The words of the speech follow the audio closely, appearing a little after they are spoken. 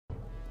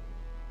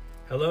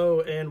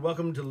Hello and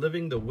welcome to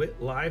Living the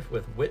WIT Life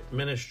with WIT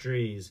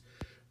Ministries.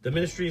 The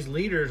ministry's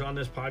leaders on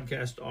this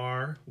podcast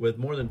are, with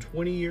more than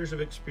 20 years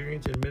of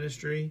experience in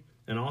ministry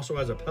and also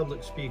as a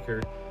public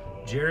speaker,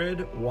 Jared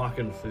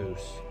Wachenfuss.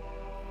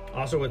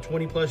 Also with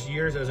 20 plus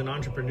years as an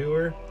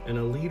entrepreneur and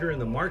a leader in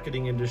the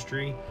marketing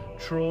industry,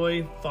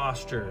 Troy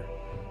Foster.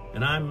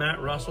 And I'm Matt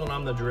Russell, and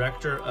I'm the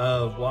director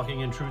of Walking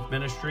in Truth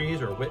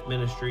Ministries, or WIT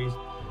Ministries.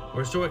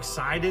 We're so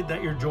excited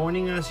that you're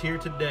joining us here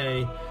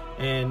today,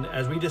 and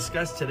as we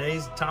discuss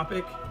today's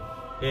topic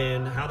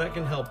and how that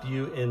can help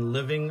you in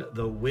living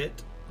the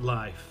WIT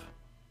life.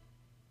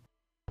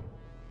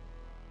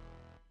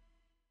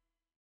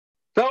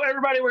 So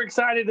everybody, we're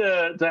excited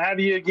to have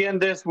you again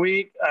this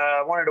week.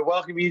 I wanted to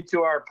welcome you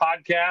to our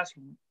podcast,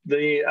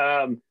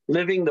 the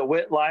Living the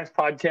WIT Life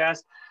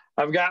podcast.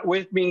 I've got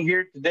with me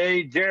here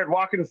today, Jared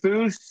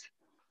Wachenfuss.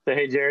 Say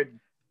hey, Jared.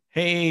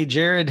 Hey,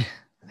 Jared.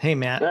 Hey,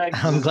 Matt.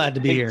 I'm glad to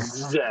be here.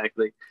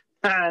 Exactly.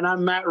 And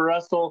I'm Matt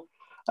Russell.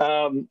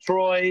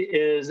 Troy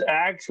is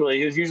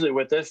actually, who's usually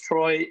with us,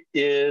 Troy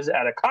is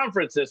at a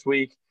conference this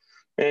week.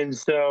 And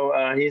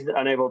so he's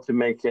unable to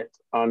make it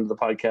on the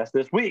podcast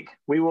this week.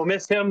 We will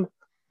miss him,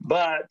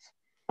 but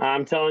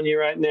I'm telling you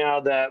right now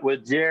that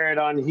with Jared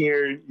on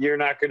here, you're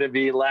not going to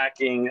be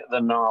lacking the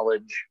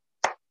knowledge.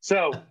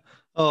 So,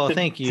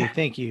 thank you.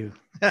 Thank you.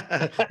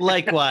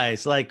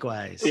 Likewise, yeah,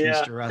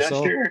 Mr.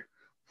 Russell. Sure.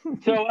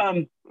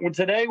 So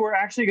today we're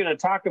actually going to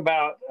talk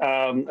about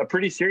a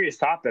pretty serious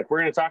topic.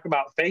 We're going to talk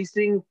about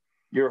facing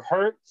your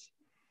hurts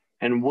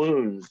and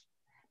wounds.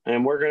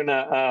 And we're going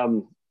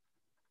to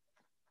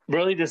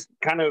really just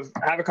kind of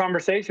have a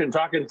conversation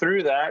talking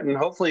through that. And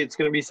hopefully it's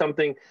going to be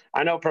something,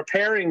 I know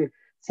preparing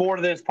for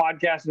this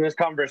podcast and this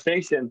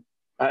conversation,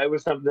 it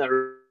was something that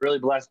really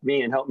blessed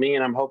me and helped me.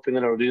 And I'm hoping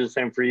that it'll do the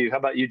same for you. How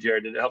about you,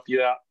 Jared? Did it help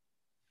you out?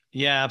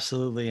 Yeah,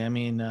 absolutely. I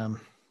mean,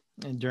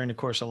 and during the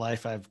course of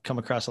life, I've come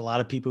across a lot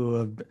of people who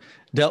have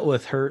dealt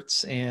with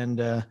hurts and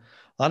a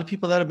lot of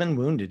people that have been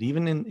wounded,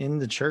 even in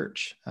the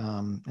church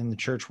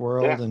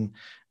world and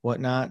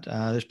whatnot.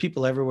 There's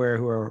people everywhere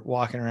who are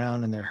walking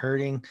around and they're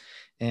hurting.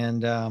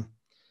 And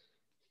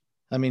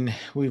I mean,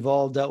 we've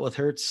all dealt with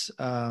hurts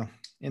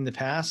in the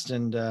past,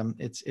 and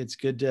it's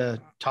good to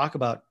talk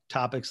about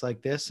topics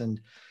like this. And,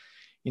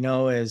 you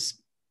know,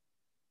 as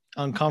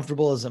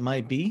uncomfortable as it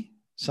might be,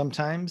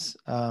 sometimes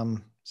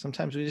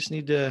we just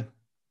need to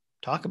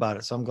talk about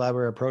it. So I'm glad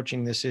we're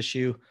approaching this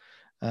issue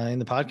in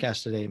the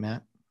podcast today,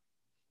 Matt.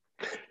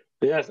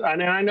 Yes.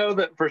 I know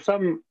that for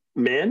some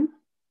men,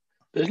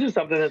 this is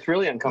something that's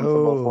really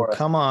uncomfortable for us.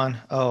 Come on.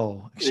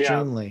 Oh,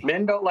 extremely. Yeah.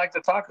 Men don't like to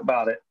talk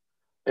about it.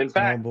 In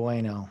fact, oh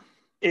boy, no.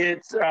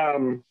 It's, I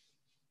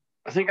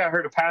think I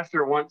heard a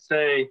pastor once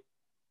say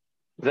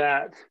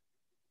that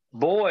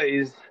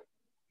boys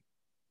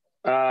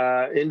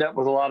end up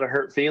with a lot of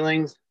hurt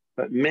feelings,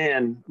 but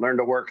men learn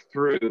to work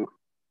through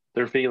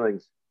their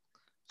feelings.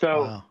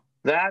 So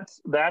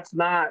that's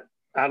not,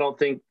 I don't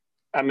think,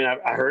 I mean,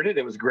 I heard it.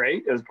 It was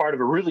great. It was part of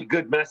a really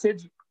good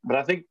message, but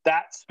I think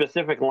that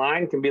specific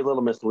line can be a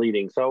little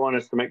misleading. So I want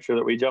us to make sure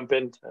that we jump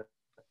into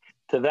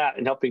that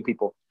and helping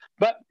people.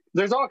 But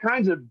there's all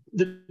kinds of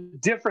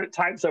different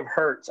types of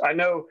hurts. I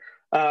know,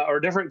 or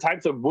different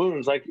types of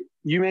wounds. Like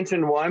you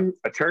mentioned one,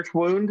 a church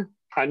wound.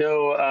 I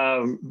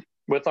know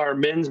with our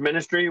men's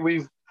ministry,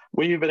 we've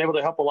been able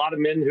to help a lot of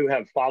men who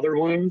have father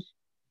wounds,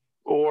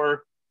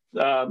 or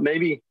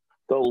maybe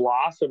the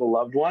loss of a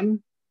loved one.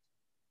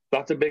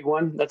 That's a big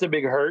one. That's a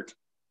big hurt.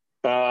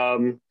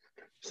 So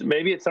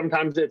maybe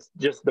sometimes it's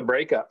just the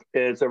breakup.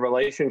 It's a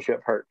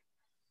relationship hurt.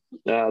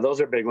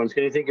 Those are big ones.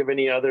 Can you think of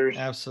any others?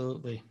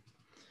 Absolutely.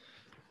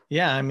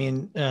 Yeah. I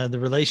mean, the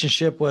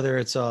relationship, whether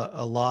it's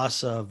a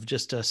loss of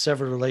just a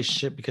severed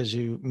relationship because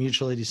you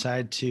mutually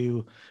decide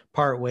to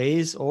part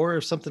ways, or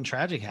if something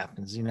tragic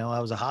happens. You know, I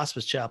was a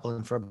hospice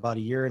chaplain for about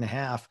a year and a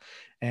half,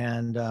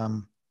 and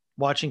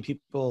watching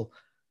people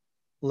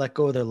let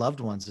go of their loved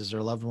ones as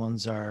their loved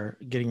ones are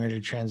getting ready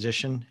to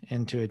transition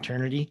into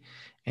eternity.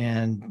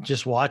 And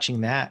just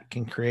watching that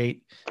can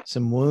create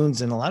some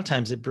wounds. And a lot of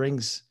times it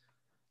brings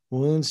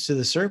wounds to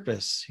the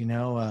surface, you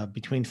know,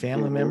 between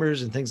family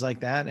members and things like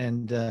that.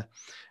 And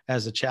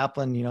as a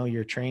chaplain, you know,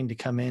 you're trained to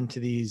come into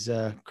these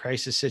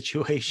crisis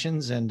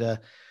situations, and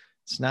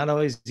it's not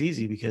always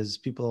easy because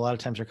people a lot of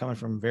times are coming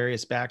from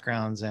various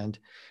backgrounds and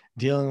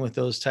dealing with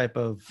those type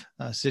of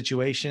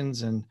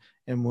situations and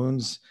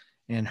wounds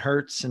and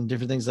hurts and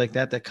different things like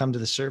that come to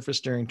the surface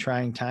during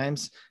trying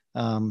times.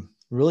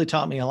 Really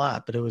taught me a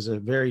lot, but it was a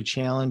very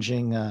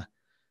challenging year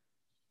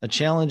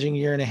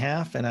and a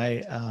half. And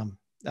I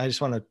just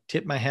want to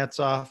tip my hat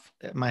off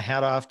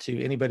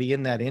to anybody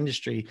in that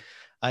industry.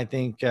 I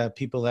think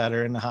people that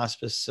are in the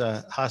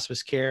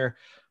hospice care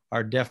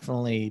are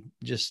definitely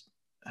just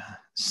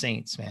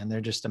saints, man.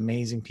 They're just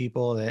amazing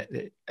people that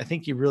I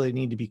think you really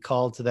need to be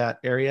called to that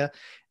area.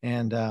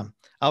 And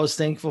I was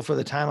thankful for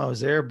the time I was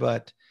there,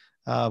 but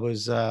I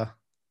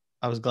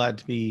was glad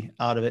to be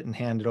out of it and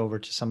hand it over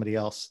to somebody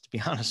else, to be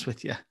honest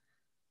with you.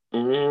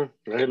 I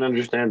can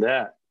understand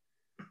that.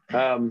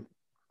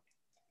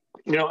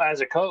 You know, as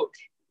a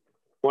coach,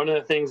 one of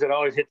the things that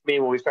always hits me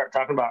when we start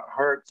talking about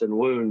hurts and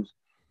wounds,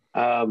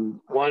 I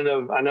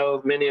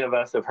know many of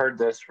us have heard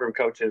this from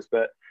coaches,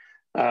 but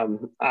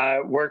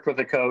I worked with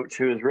a coach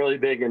who was really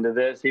big into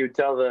this. He would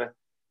tell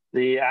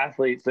the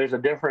athletes there's a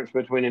difference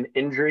between an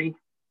injury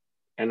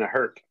and a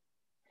hurt.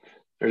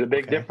 There's a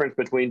big difference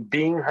between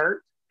being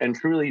hurt and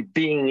truly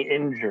being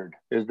injured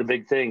is the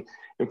big thing.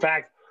 In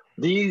fact,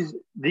 these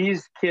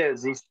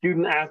kids, these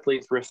student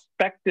athletes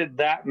respected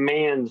that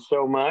man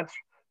so much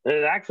that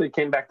it actually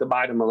came back to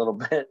bite him a little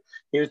bit.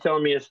 He was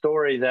telling me a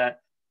story that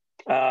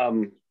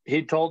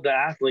he told the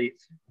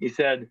athletes, he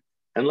said,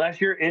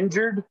 unless you're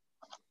injured,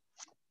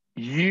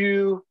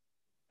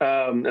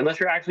 unless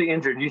you're actually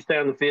injured, you stay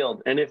on the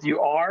field. And if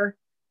you are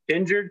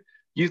injured,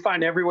 you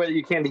find every way that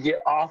you can to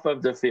get off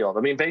of the field.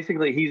 I mean,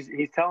 basically, he's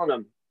telling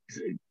them,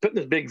 putting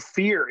this big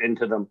fear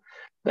into them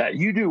that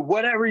you do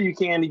whatever you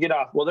can to get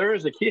off. Well, there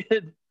was a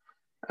kid,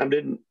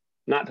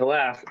 not to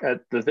laugh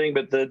at the thing,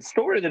 but the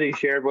story that he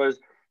shared was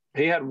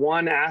he had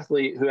one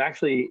athlete who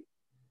actually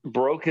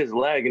broke his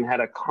leg and had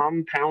a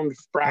compound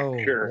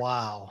fracture. Oh,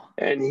 wow.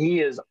 And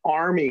he is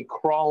army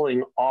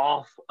crawling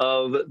off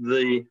of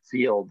the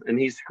field. And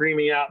he's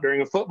screaming out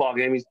during a football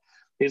game.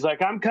 He's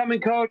like, I'm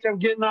coming, coach. I'm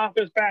getting off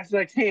as fast as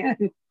I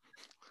can.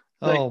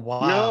 Oh,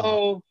 wow.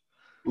 No,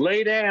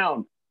 lay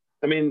down.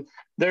 I mean,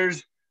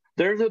 there's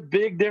a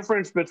big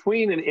difference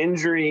between an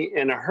injury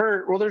and a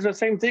hurt. Well, there's the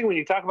same thing when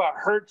you talk about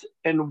hurts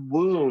and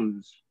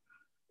wounds.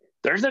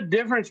 There's a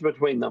difference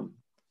between them.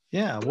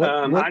 Yeah.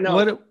 I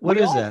know. What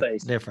is that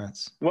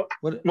difference?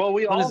 Well,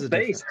 we all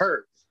face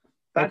hurts.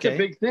 That's a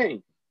big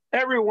thing.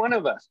 Every one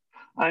of us.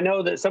 I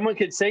know that someone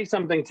could say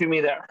something to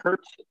me that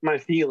hurts my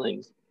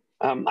feelings.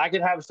 I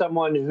could have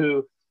someone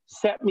who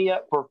set me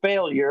up for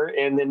failure,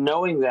 and then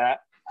knowing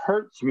that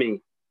hurts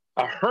me.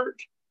 A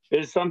hurt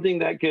is something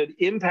that could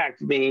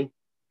impact me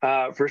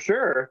for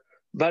sure.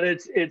 But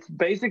it's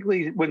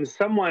basically when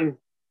someone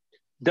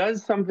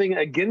does something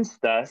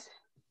against us,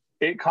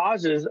 it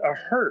causes a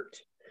hurt.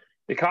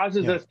 It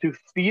causes us to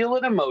feel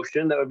an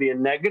emotion that would be a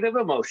negative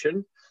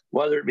emotion,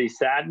 whether it be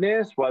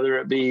sadness, whether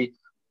it be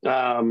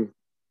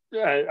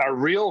a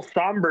real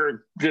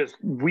somber, just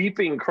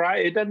weeping cry.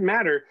 It doesn't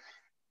matter.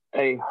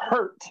 A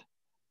hurt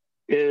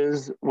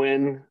is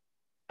when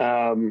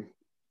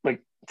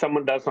like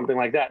someone does something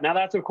like that. Now,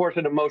 that's, of course,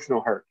 an emotional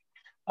hurt.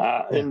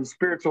 And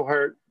spiritual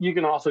hurt, you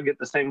can also get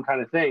the same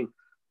kind of thing.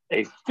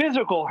 A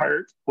physical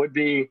hurt would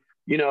be,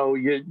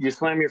 you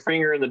slam your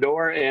finger in the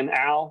door and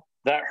ow,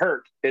 that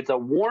hurt. It's a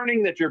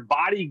warning that your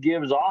body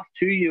gives off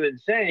to you and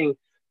saying,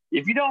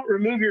 if you don't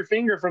remove your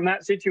finger from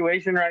that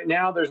situation right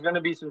now, there's going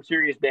to be some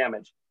serious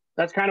damage.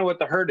 That's kind of what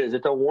the hurt is.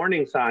 It's a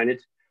warning sign.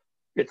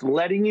 It's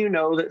letting you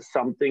know that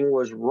something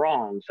was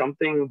wrong.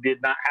 Something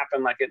did not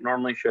happen like it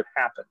normally should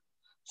happen.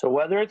 So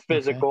whether it's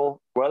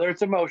physical, whether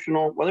it's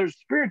emotional, whether it's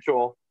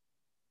spiritual,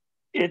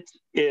 it's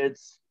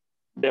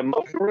the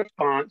emotional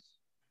response,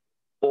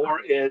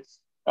 or it's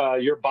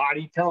your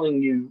body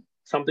telling you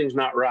something's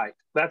not right.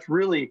 That's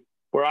really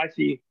where I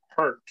see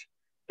hurt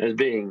as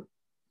being.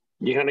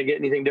 You kind of get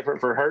anything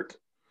different for hurt?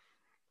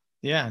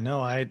 Yeah,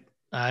 no, I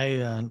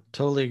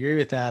totally agree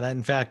with that.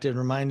 In fact, it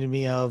reminded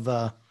me of,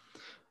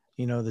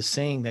 the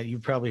saying that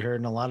you've probably heard,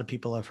 and a lot of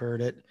people have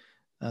heard it,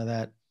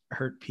 that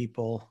hurt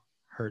people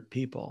hurt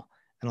people.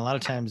 And a lot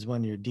of times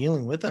when you're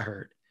dealing with a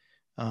hurt,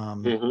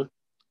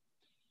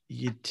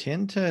 you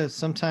tend to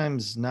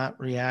sometimes not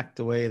react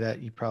the way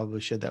that you probably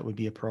should, that would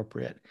be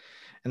appropriate.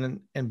 And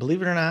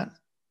believe it or not,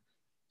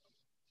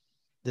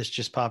 this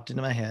just popped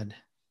into my head.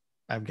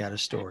 I've got a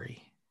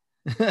story.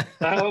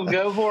 Oh,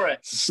 go for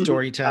it.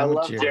 Story time. I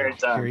love Jared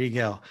time. Here you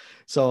go.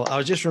 So I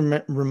was just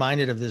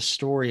reminded of this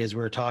story as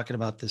we were talking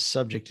about this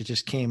subject. It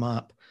just came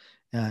up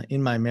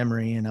in my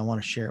memory, and I want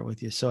to share it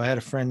with you. So I had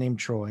a friend named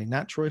Troy,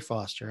 not Troy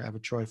Foster. I have a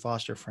Troy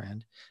Foster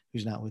friend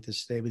who's not with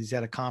us today, but he's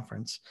at a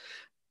conference.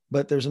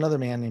 But there's another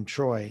man named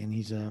Troy, and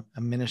he's a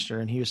minister.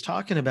 And he was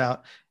talking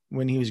about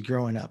when he was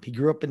growing up. He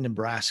grew up in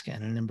Nebraska,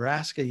 and in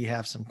Nebraska, you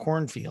have some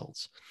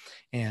cornfields.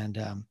 And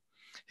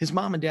his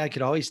mom and dad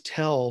could always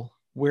tell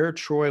where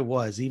Troy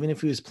was, even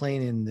if he was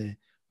playing in the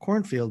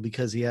cornfield,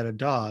 because he had a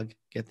dog,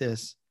 get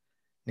this,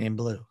 named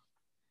Blue.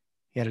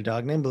 He had a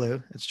dog named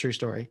Blue. It's a true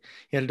story.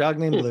 He had a dog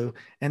named Blue,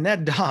 and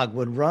that dog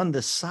would run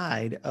the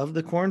side of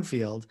the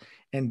cornfield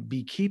and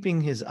be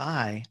keeping his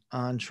eye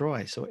on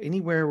Troy. So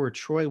anywhere where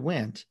Troy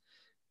went,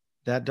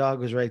 that dog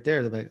was right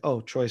there. They're like,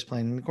 oh, Troy's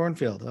playing in the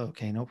cornfield.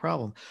 Okay, no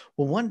problem.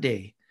 Well, one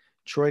day,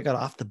 Troy got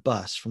off the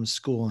bus from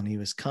school, and he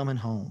was coming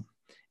home,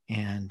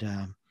 and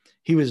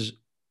he was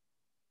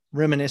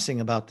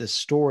reminiscing about this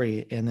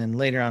story. And then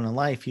later on in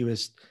life, he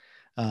was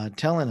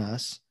telling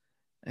us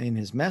in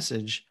his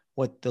message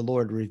what the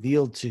Lord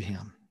revealed to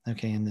him,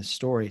 in this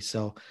story.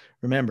 So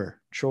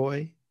remember,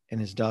 Troy and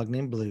his dog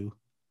named Blue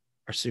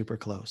are super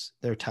close.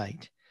 They're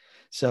tight.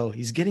 So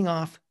he's getting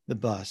off the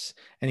bus,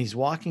 and he's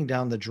walking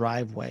down the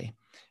driveway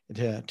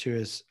to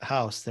his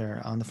house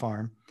there on the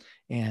farm,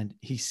 and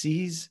he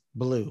sees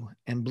Blue,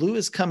 and Blue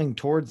is coming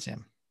towards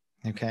him.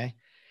 Okay.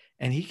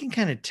 And he can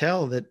kind of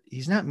tell that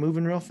he's not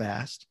moving real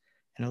fast,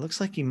 and it looks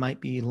like he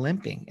might be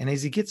limping. And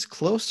as he gets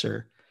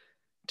closer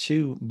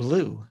to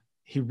Blue,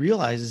 he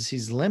realizes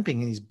he's limping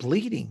and he's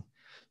bleeding.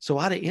 So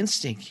out of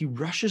instinct, he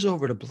rushes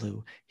over to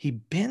Blue. He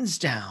bends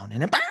down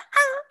and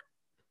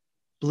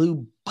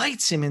Blue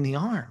bites him in the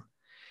arm.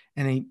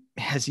 And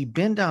as he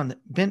bent down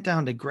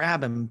to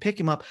grab him and pick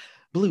him up,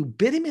 Blue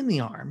bit him in the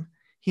arm.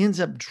 He ends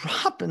up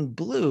dropping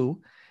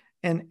Blue,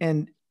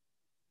 and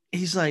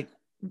he's like,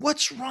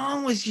 "What's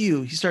wrong with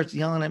you?" He starts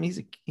yelling at me.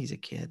 He's a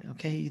kid,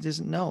 okay? He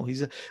doesn't know.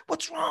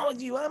 "What's wrong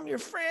with you? I'm your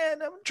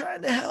friend. I'm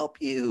trying to help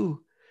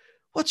you.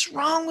 What's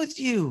wrong with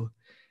you?"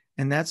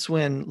 And that's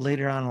when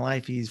later on in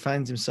life, he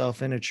finds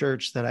himself in a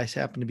church that I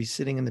happen to be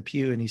sitting in the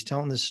pew, and he's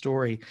telling this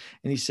story.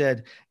 And he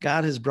said,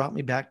 God has brought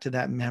me back to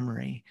that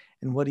memory.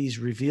 And what he's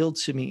revealed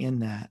to me in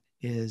that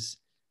is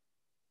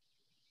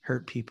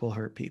hurt people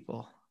hurt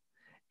people.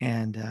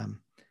 And,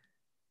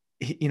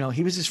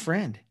 he was his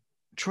friend.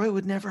 Troy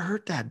would never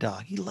hurt that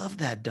dog. He loved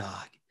that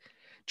dog.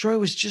 Troy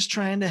was just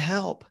trying to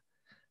help.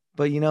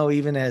 But,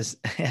 even as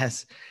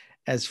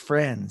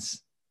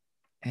friends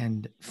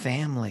and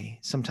family,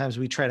 sometimes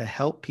we try to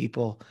help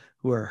people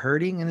who are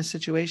hurting in a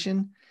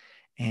situation.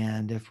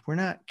 And if we're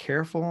not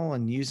careful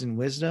and using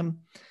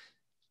wisdom,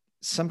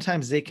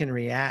 sometimes they can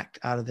react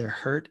out of their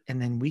hurt, and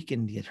then we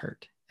can get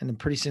hurt. And then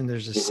pretty soon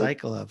there's a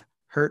cycle of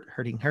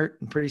hurting,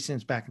 and pretty soon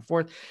it's back and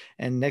forth.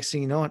 And next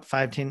thing you know,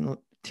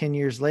 10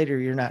 years later,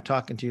 you're not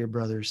talking to your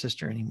brother or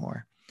sister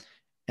anymore.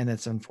 And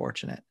that's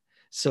unfortunate.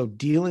 So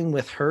dealing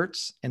with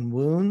hurts and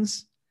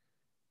wounds,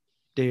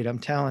 dude, I'm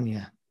telling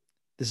you,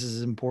 this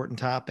is an important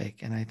topic.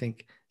 And I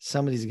think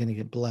somebody's going to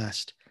get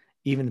blessed,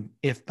 even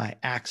if by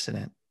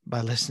accident,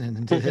 by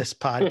listening to this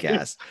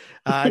podcast.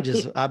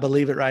 I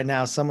believe it right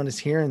now. Someone is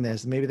hearing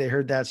this. Maybe they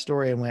heard that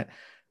story and went,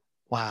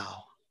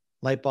 wow,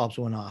 light bulbs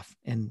went off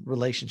in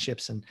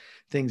relationships and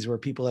things where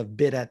people have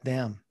bit at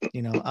them,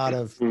 out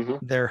of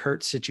their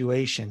hurt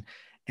situation.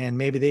 And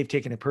maybe they've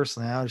taken it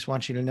personally. I just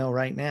want you to know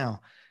right now,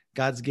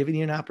 God's giving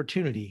you an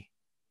opportunity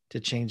to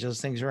change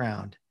those things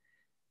around.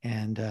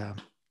 And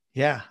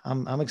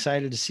I'm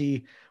excited to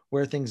see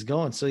where things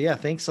going. So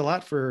thanks a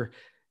lot for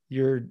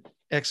your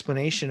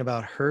explanation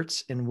about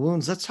hurts and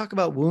wounds. Let's talk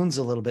about wounds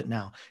a little bit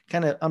now.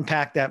 Kind of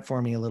unpack that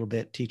for me a little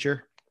bit,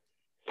 teacher.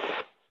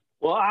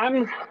 Well,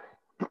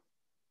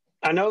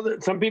 I know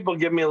that some people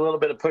give me a little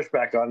bit of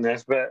pushback on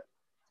this, but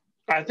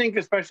I think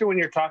especially when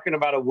you're talking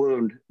about a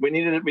wound, we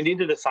need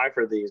to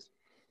decipher these,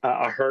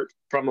 a hurt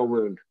from a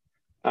wound.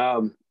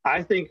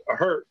 I think a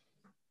hurt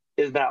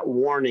is that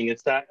warning.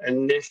 It's that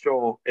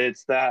initial,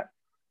 it's that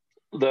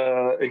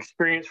the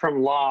experience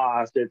from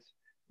loss. It's,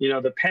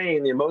 the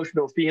pain, the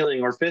emotional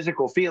feeling or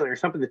physical feeling or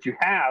something that you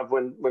have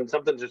when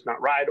something's just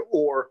not right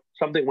or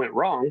something went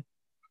wrong.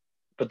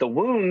 But the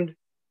wound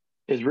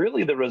is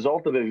really the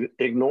result of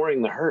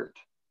ignoring the hurt.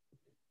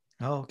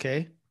 Oh,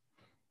 okay.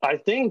 I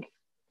think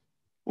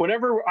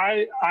whenever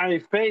I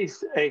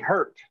face a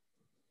hurt,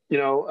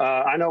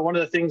 I know one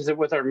of the things that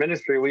with our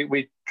ministry,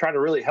 we try to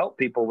really help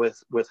people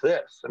with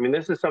this. I mean,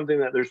 this is something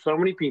that there's so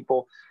many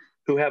people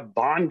who have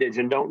bondage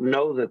and don't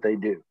know that they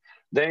do.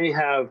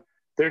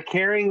 They're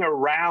carrying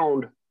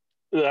around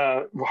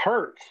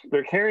hurts.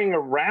 They're carrying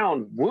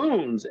around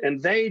wounds,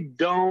 and they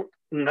don't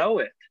know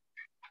it.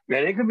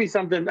 And it could be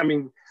something. I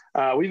mean,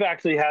 we've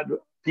actually had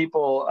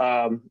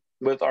people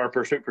with our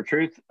Pursuit for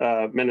Truth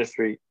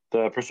ministry,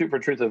 the Pursuit for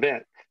Truth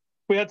event.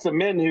 We had some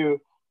men who,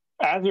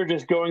 as they're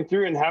just going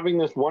through and having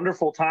this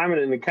wonderful time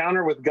and an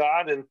encounter with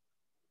God, and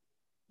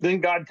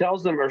then God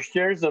tells them or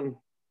shows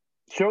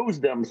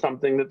them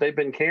something that they've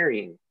been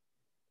carrying.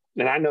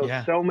 And I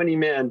know so many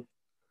men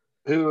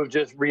who have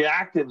just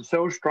reacted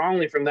so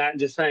strongly from that and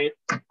just saying,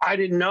 I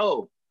didn't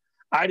know.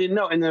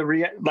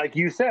 And like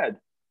you said,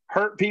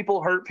 hurt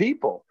people hurt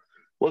people.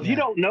 Well, if you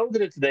don't know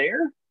that it's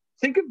there,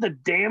 think of the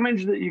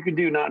damage that you can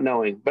do not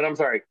knowing. But I'm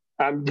sorry,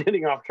 I'm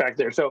getting off track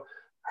there. So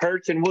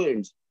hurts and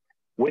wounds.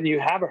 When you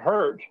have a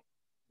hurt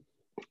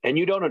and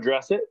you don't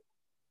address it,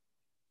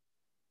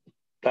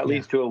 that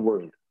leads to a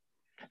wound.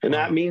 And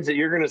that means that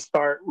you're going to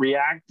start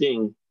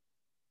reacting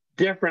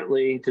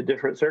differently to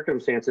different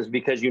circumstances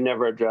because you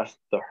never addressed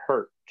the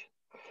hurt.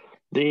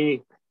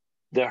 The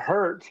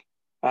hurt,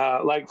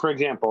 like for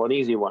example, an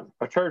easy one,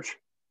 a church,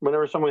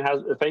 whenever someone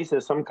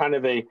faces some kind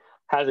of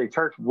has a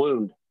church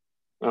wound,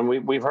 and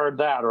we've heard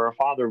that, or a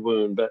father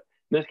wound, but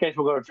in this case,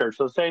 we'll go to church.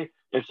 So say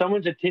if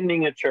someone's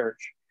attending a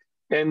church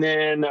and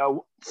then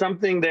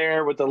something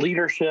there with the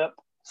leadership,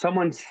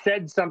 someone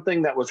said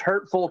something that was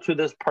hurtful to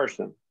this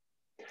person.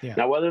 Yeah.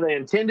 Now, whether they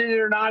intended it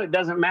or not, it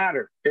doesn't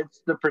matter.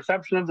 It's the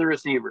perception of the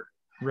receiver.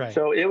 Right.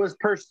 So it was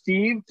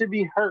perceived to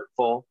be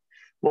hurtful.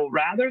 Well,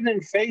 rather than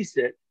face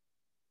it,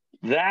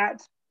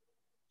 that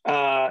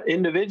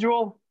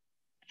individual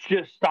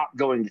just stopped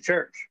going to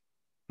church.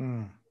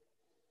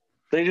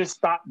 They just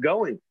stopped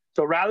going.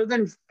 So rather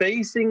than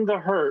facing the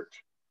hurt,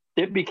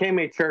 it became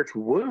a church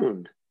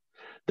wound.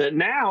 That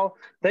now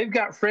they've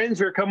got friends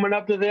who are coming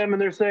up to them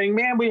and they're saying,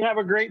 man, we have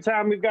a great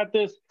time. We've got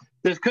this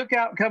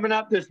cookout coming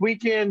up this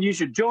weekend. You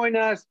should join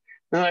us.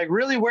 And they're like,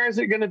 really, where is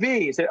it going to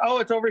be? You say, oh,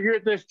 it's over here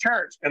at this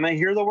church. And they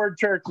hear the word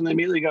church and they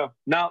immediately go,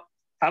 no,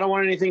 I don't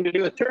want anything to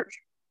do with church.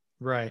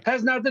 Right.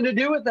 Has nothing to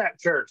do with that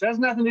church. Has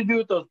nothing to do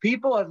with those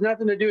people. Has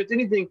nothing to do with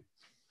anything.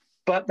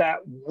 But that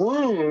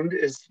wound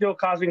is still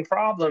causing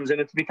problems, and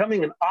it's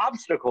becoming an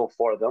obstacle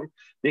for them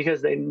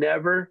because they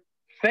never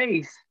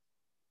face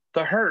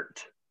the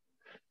hurt.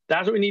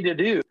 That's what we need to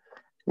do.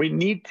 We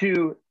need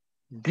to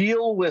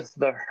deal with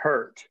the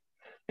hurt.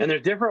 And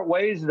there's different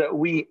ways that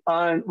we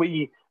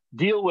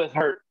deal with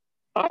hurt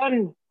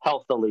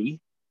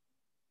unhealthily,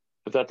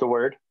 if that's a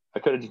word. I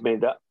could have just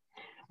made that.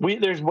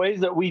 There's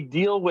ways that we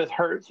deal with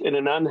hurts in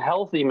an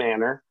unhealthy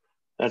manner.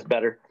 That's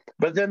better.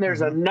 But then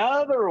there's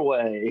another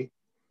way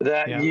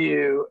that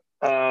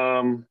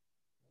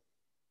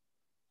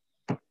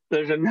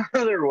there's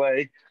another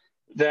way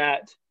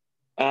that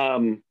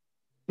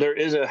there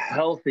is a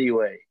healthy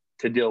way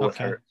to deal with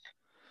hurts.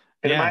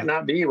 And it might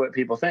not be what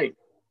people think.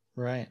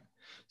 Right.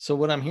 So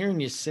what I'm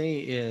hearing you say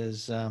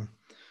is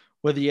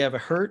whether you have a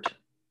hurt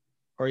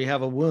or you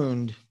have a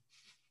wound,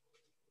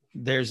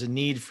 there's a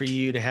need for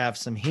you to have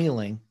some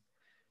healing.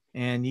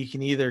 And you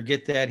can either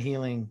get that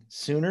healing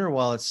sooner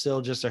while it's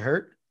still just a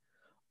hurt,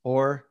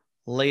 or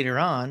later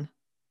on,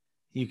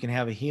 you can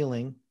have a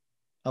healing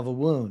of a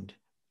wound.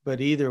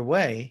 But either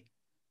way,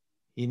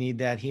 you need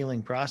that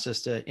healing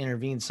process to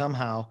intervene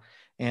somehow.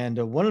 And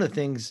one of the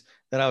things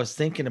that I was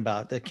thinking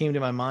about that came to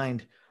my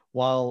mind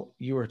while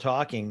you were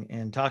talking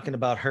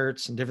about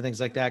hurts and different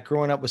things like that,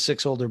 growing up with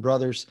 6 older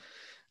brothers,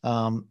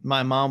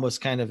 my mom was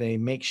kind of a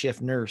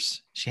makeshift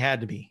nurse. She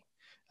had to be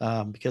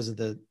because of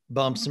the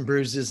bumps and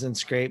bruises and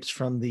scrapes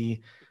from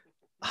the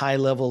high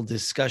level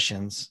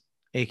discussions,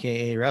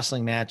 AKA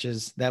wrestling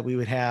matches that we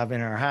would have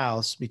in our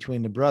house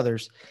between the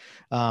brothers.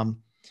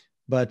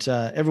 But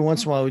every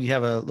once in a while we'd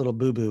have a little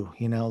boo-boo,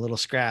 a little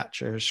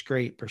scratch or a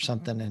scrape or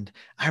something. And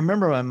I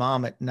remember my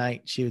mom at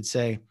night, she would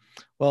say,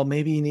 well,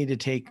 maybe you need to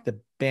take the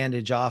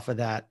bandage off of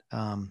that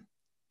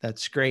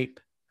scrape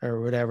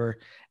or whatever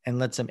and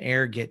let some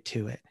air get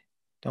to it.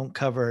 Don't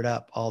cover it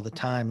up all the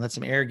time. Let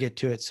some air get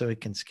to it so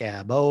it can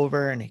scab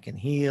over and it can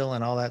heal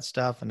and all that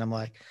stuff. And I'm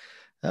like,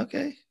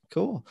 okay,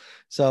 cool.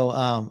 So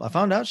I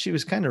found out she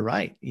was kind of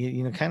right.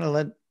 You kind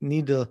of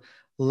need to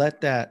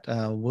let that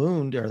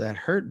wound or that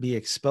hurt be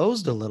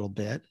exposed a little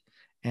bit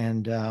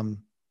and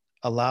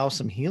allow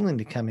some healing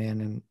to come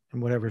in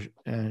whatever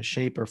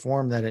shape or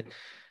form that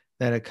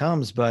it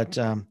comes. But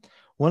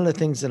one of the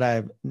things that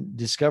I've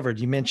discovered,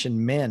 you mentioned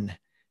men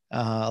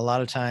a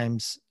lot of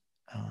times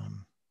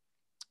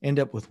end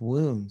up with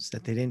wounds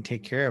that they didn't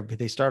take care of, but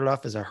they started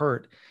off as a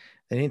hurt.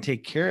 They didn't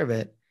take care of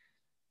it.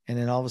 And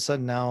then all of a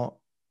sudden now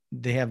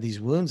they have these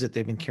wounds that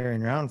they've been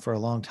carrying around for a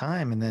long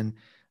time. And then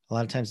a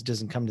lot of times it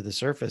doesn't come to the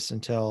surface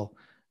until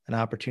an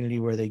opportunity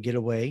where they get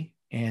away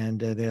and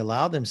they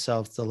allow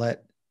themselves to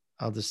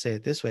I'll just say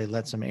it this way,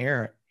 let some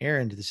air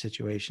into the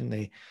situation.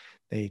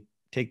 They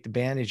take the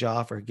bandage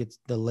off or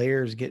the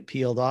layers get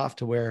peeled off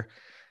to where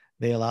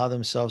they allow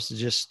themselves to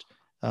just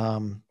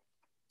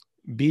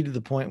be to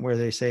the point where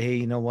they say, hey,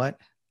 you know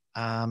what?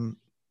 I'm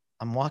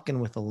walking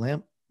with a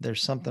limp.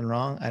 There's something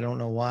wrong. I don't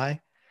know why,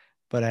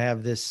 but I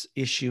have this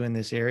issue in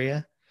this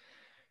area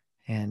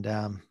and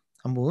I'm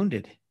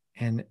wounded.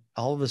 And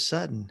all of a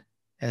sudden,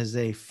 as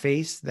they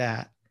face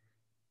that,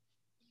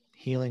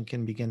 healing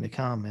can begin to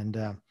come.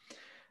 And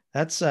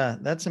that's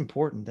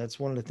important. That's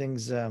one of the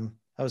things I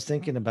was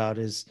thinking about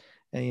is,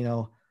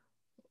 the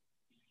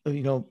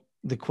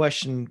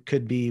question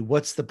could be,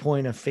 what's the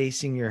point of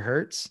facing your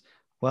hurts?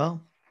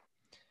 Well,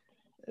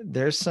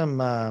 there's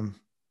some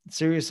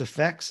serious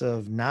effects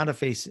of not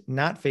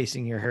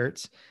facing your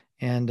hurts.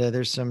 And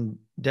there's some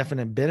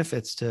definite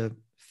benefits to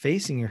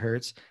facing your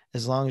hurts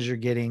as long as you're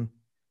getting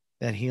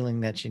that healing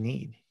that you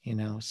need,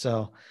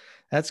 so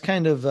that's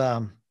kind of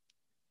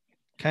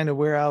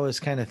where I was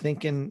kind of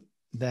thinking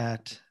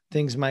that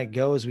things might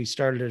go as we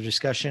started our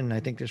discussion.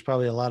 I think there's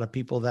probably a lot of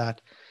people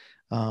that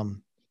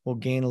will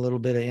gain a little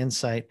bit of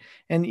insight.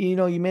 And,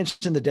 you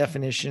mentioned the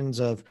definitions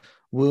of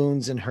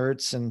wounds and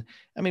hurts. And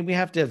I mean, we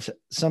have to have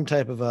some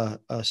type of a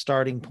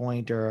starting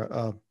point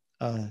or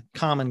a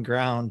common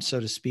ground,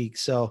 so to speak.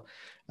 So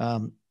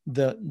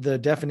the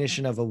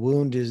definition of a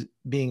wound is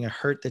being a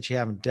hurt that you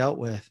haven't dealt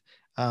with.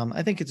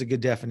 I think it's a good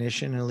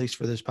definition, at least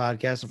for this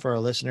podcast and for our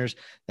listeners,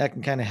 that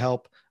can kind of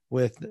help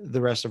with the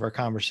rest of our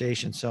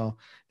conversation. So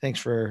thanks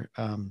for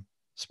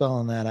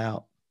spelling that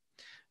out.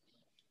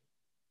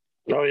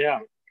 Oh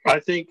yeah.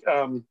 I think,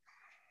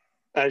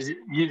 as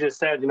you just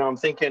said, I'm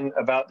thinking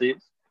about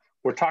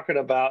we're talking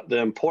about the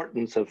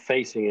importance of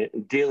facing it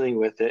and dealing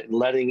with it and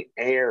letting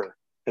air.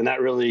 And that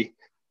really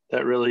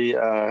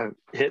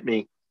hit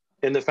me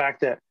in the fact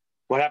that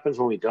what happens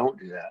when we don't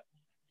do that?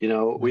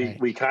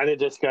 We kind of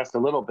discussed a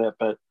little bit,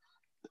 but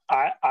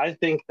I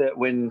think that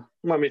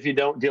if you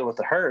don't deal with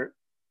the hurt,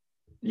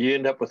 you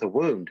end up with a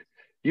wound.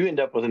 You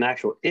end up with an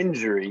actual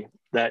injury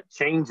that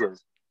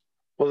changes.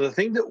 Well, the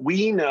thing that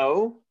we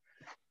know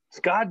is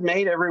God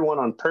made everyone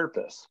on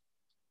purpose.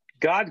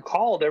 God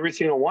called every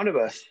single one of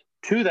us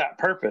to that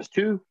purpose,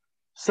 to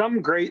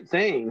some great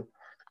thing.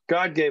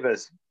 God gave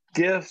us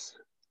gifts,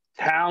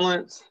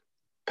 talents,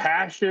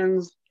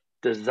 passions,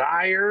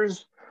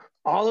 desires,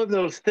 all of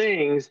those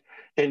things.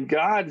 And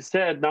God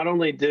said, not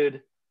only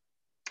did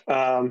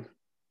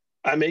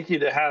I make you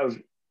to have,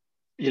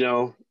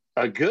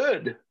 a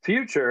good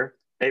future,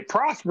 a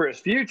prosperous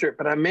future,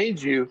 but I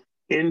made you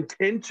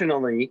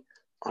intentionally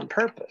on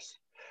purpose.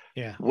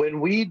 Yeah.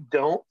 When we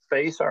don't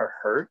face our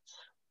hurts,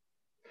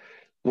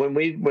 when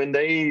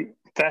they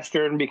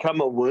fester and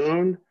become a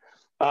wound,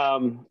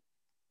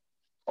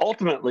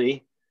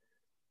 ultimately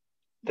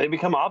they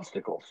become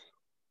obstacles.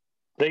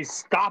 They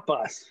stop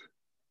us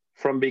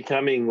from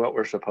becoming what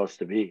we're supposed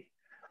to be.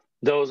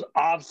 Those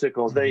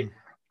obstacles,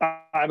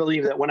 I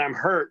believe that when I'm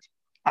hurt,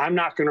 I'm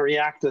not going to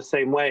react the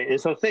same way. And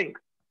so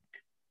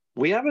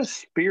we have a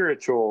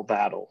spiritual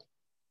battle.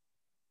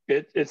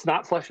 It's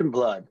not flesh and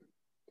blood.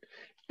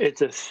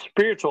 It's a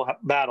spiritual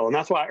battle. And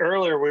that's why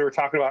earlier we were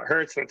talking about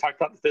hurts and I talked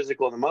about the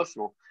physical and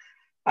emotional.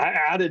 I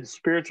added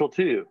spiritual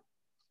too.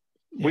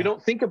 Yeah. We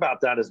don't think about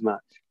that as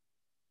much,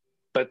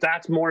 but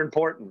that's more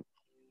important.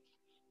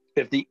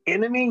 If the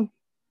enemy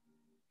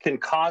can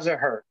cause a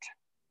hurt,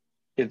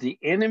 if the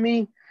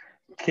enemy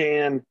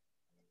can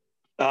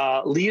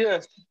lead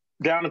us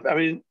down,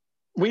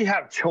 we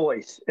have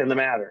choice in the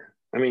matter.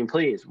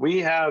 Please, we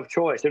have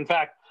choice. In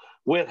fact,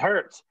 with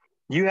hurts,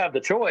 you have the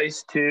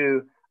choice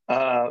to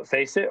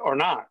face it or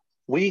not.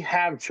 We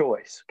have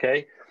choice,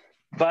 okay?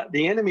 But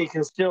the enemy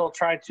can still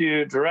try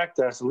to direct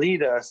us,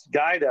 lead us,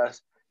 guide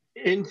us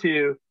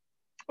into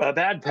a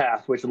bad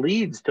path, which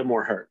leads to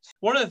more hurts.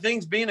 One of the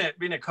things being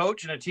a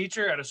coach and a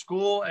teacher at a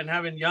school and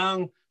having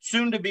young,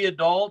 soon-to-be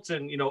adults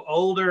and,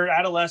 older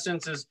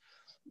adolescents is,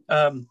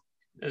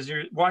 as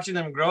you're watching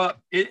them grow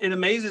up, it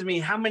amazes me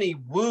how many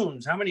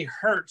wounds, how many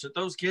hurts that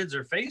those kids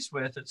are faced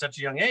with at such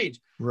a young age.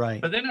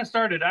 Right. But then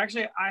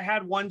I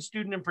had one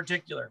student in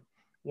particular,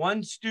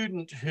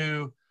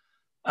 who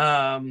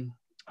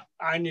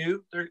I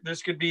knew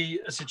this could be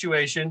a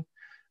situation.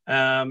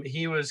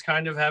 He was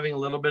kind of having a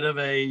little bit of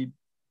a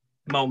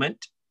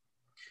moment,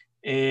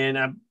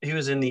 and he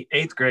was in the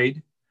 8th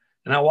grade,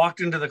 and I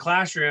walked into the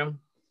classroom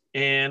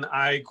and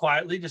I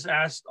quietly just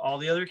asked all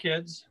the other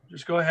kids,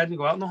 just go ahead and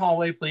go out in the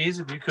hallway, please,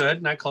 if you could.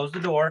 And I closed the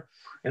door.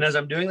 And as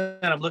I'm doing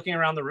that, I'm looking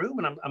around the room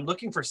and I'm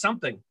looking for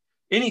something,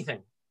 anything,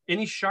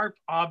 any sharp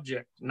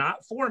object,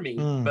 not for me,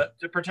 but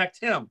to protect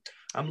him.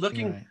 I'm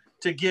looking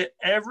to get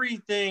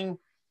everything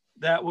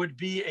that would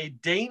be a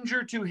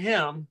danger to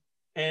him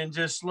and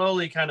just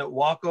slowly kind of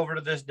walk over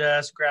to this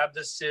desk, grab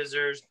the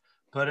scissors,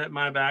 put it in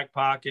my back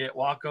pocket,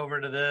 walk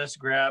over to this,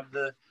 grab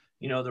the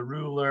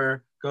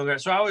ruler, go grab.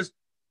 So I was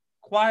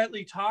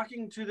quietly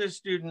talking to this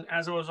student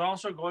as I was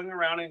also going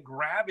around and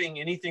grabbing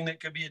anything that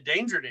could be a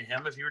danger to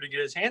him if he were to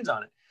get his hands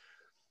on it.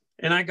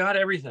 And I got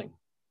everything,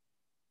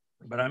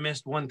 but I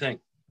missed one thing.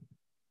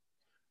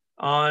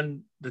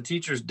 On the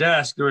teacher's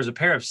desk, there was a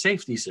pair of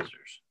safety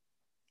scissors.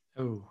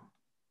 Oh.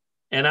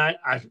 And I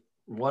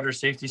what are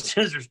safety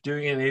scissors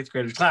doing in an 8th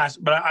grader's class?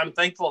 But I'm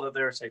thankful that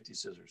there are safety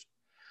scissors.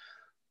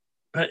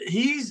 But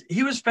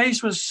he was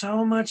faced with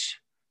so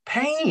much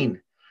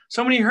pain,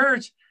 so many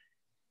hurts.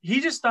 He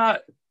just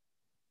thought,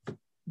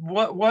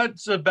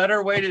 what's a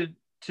better way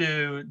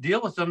to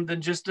deal with them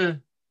than just to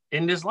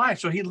end his life?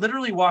 So he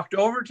literally walked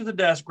over to the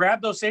desk,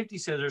 grabbed those safety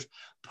scissors,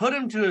 put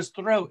them to his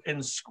throat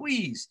and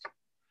squeezed.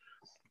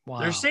 Wow.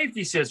 They're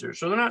safety scissors,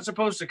 so they're not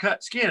supposed to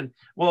cut skin.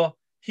 Well,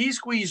 he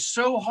squeezed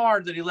so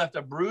hard that he left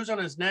a bruise on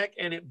his neck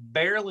and it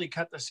barely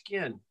cut the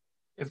skin.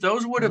 If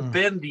those would have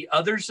been the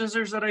other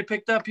scissors that I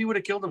picked up, he would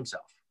have killed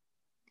himself.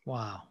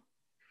 Wow.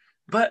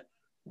 But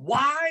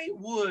why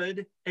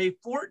would a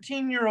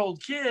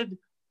 14-year-old kid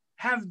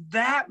have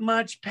that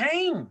much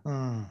pain?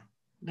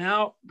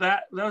 Now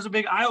that was a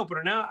big eye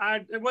opener. Now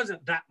it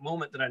wasn't that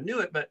moment that I knew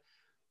it, but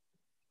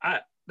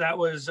I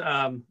was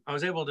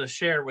able to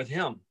share with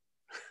him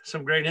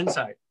some great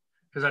insight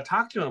because I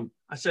talked to him.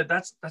 I said,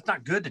 that's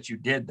not good that you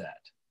did that.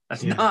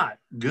 That's not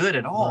good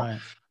at all. Right.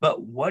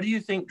 But what do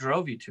you think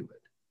drove you to it?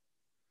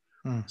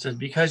 I said,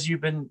 because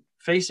you've been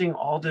facing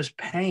all this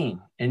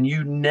pain and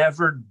you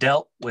never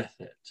dealt with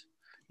it.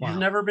 Wow. You've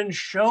never been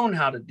shown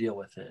how to deal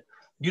with it.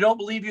 You don't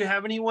believe you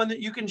have anyone that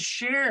you can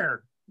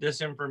share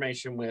this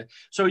information with.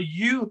 So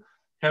you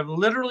have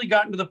literally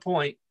gotten to the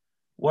point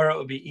where it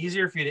would be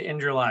easier for you to end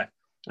your life.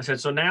 I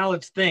said, so now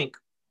let's think.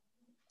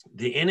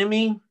 The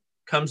enemy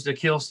comes to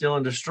kill, steal,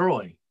 and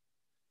destroy.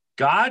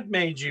 God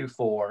made you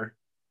for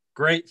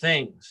great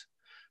things.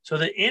 So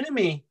the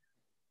enemy,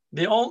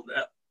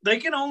 they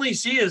can only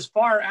see as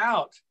far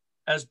out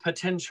as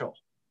potential.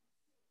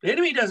 The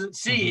enemy doesn't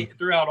see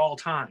throughout all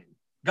time.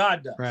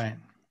 God does. Right.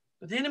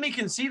 But the enemy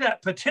can see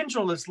that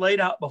potential that's laid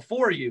out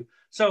before you.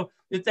 So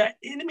if that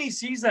enemy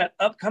sees that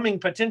upcoming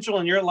potential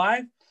in your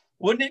life,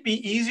 wouldn't it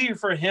be easier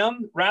for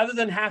him rather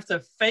than have to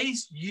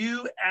face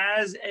you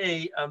as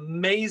a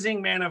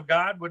amazing man of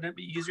God? Wouldn't it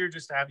be easier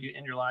just to have you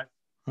in your life?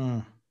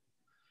 Yeah.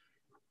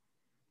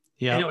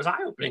 And it was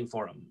eye-opening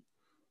for him.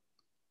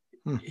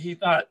 He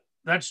thought,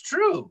 that's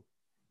true.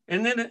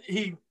 And then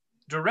he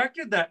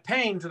directed that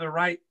pain to the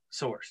right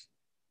source.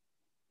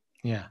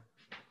 Yeah.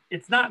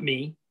 It's not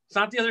me. It's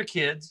not the other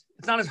kids.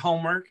 It's not his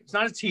homework. It's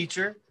not his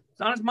teacher. It's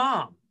not his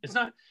mom. It's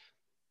not.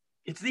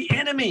 It's the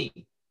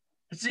enemy.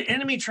 It's the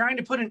enemy trying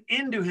to put an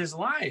end to his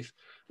life.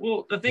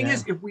 Well, the thing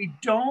is, if we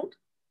don't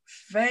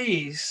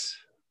face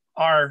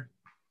our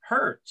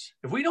hurts,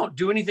 if we don't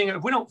do anything,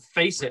 if we don't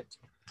face it,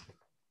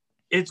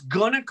 it's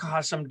going to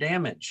cause some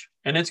damage.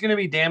 And it's going to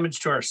be damage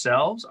to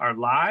ourselves, our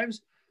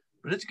lives,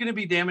 but it's going to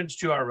be damage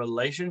to our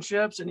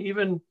relationships and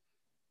even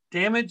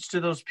damage to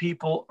those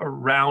people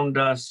around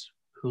us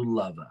who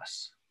love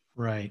us.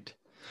 Right.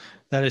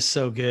 That is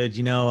so good.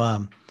 You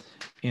know,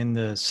 in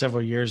the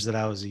several years that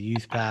I was a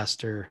youth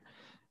pastor,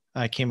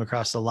 I came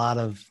across a lot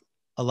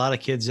of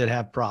kids that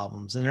have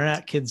problems, and they're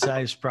not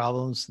kid-sized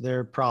problems.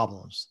 They're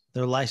problems.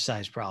 They're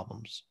life-size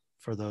problems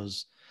for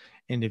those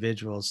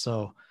individuals.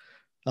 So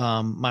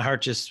my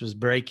heart just was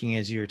breaking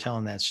as you were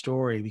telling that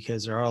story,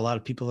 because there are a lot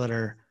of people that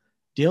are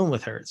dealing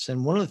with hurts.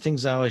 And one of the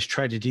things I always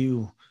tried to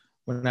do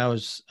when I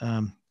was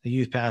a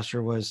youth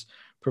pastor was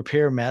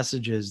prepare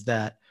messages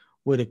that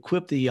would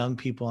equip the young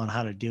people on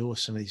how to deal with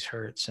some of these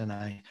hurts. And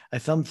I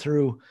thumbed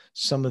through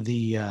some of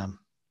the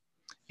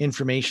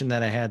information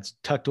that I had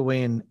tucked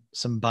away in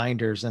some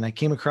binders, and I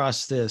came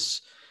across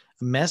this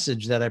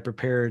message that I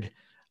prepared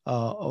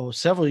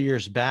several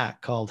years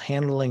back called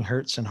Handling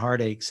Hurts and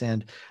Heartaches.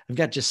 And I've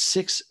got just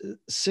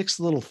six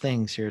little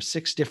things here,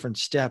 6 different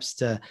steps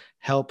to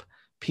help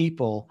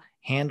people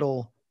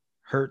handle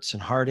hurts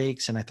and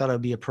heartaches. And I thought it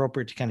would be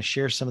appropriate to kind of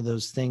share some of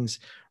those things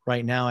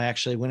right now. I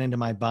actually went into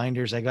my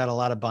binders. I got a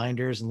lot of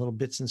binders and little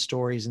bits and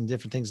stories and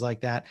different things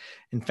like that.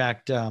 In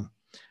fact,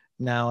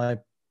 now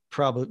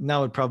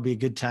would probably be a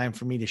good time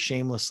for me to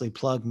shamelessly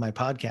plug my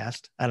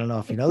podcast. I don't know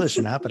if you know this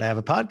or not, but I have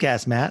a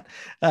podcast, Matt.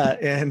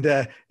 And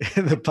the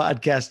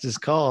podcast is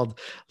called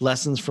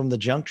Lessons from the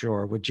Junk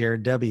Drawer with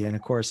Jared W. And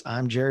of course,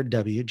 I'm Jared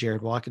W.,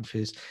 Jared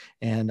Walkenfus.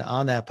 And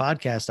on that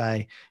podcast,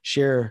 I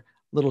share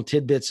little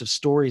tidbits of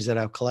stories that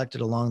I've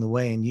collected along the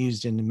way and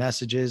used in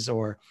messages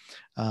or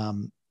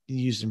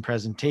used in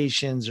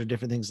presentations or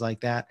different things like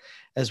that,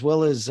 as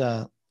well as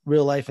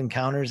real life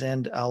encounters.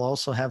 And I'll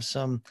also have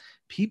some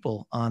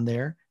people on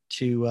there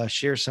to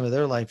share some of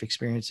their life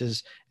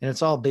experiences. And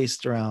it's all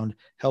based around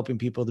helping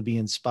people to be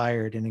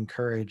inspired and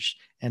encouraged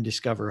and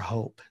discover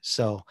hope.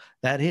 So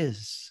that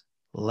is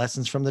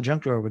Lessons from the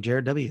Junk Drawer with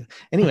Jared W.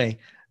 Anyway,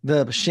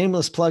 the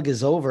shameless plug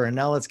is over. And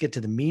now let's get to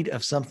the meat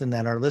of something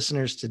that our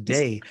listeners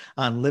today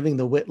on Living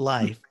the Wit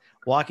Life,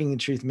 Walking in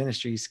Truth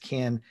Ministries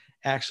can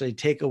actually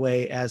take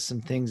away as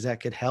some things that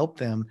could help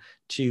them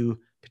to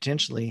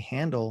potentially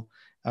handle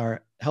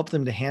or help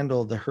them to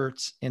handle the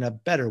hurts in a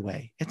better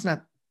way. It's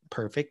not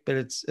perfect, but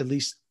it's at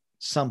least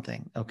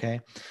something. Okay.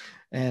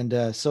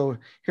 And so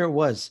here it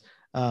was.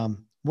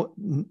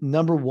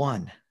 Number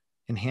 1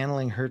 in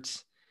handling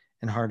hurts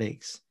and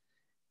heartaches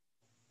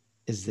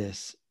is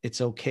this: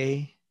 it's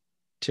okay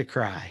to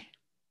cry.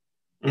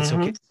 It's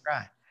okay to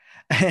cry.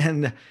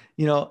 And,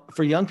 you know,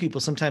 for young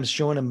people, sometimes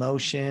showing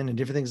emotion and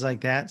different things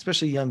like that,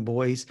 especially young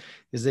boys,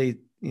 is they,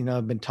 you know,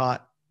 have been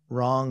taught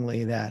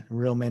wrongly that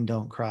real men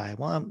don't cry.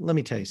 Well, let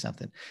me tell you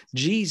something.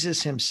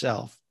 Jesus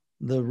himself,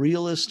 the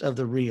realest of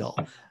the real,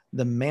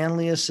 the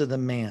manliest of the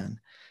man,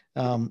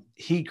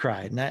 he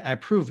cried. And I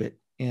prove it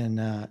in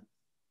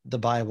the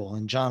Bible.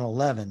 In John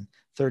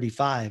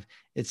 11:35,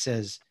 it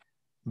says,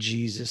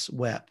 Jesus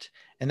wept.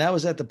 And that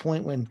was at the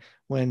point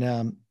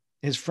when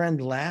his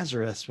friend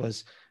Lazarus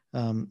was,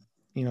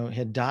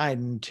 had died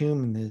in the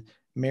tomb, and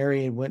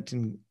Mary went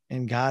and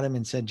got him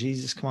and said,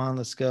 Jesus, come on,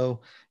 let's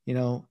go.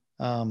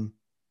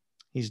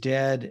 He's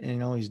dead,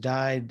 and, he's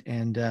died,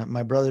 and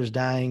my brother's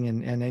dying,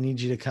 and I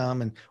need you to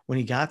come. And when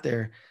he got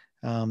there,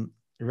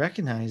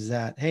 recognized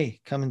that,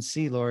 hey, come and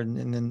see, Lord.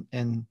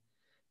 And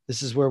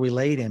this is where we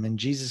laid him. And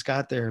Jesus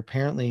got there,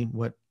 apparently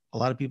what a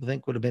lot of people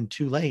think would have been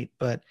too late.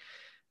 But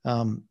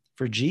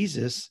for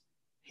Jesus,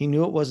 he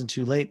knew it wasn't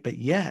too late, but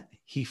yet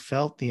he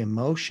felt the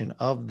emotion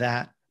of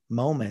that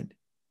moment.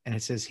 And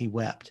it says he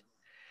wept.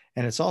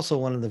 And it's also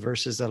one of the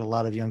verses that a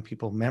lot of young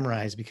people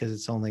memorize because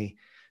it's only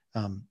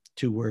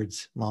 2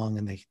 words long,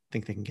 and they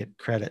think they can get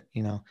credit,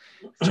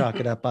 chalk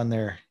it up on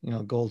their,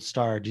 gold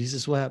star.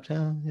 Jesus wept.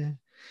 Oh, yeah,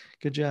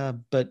 good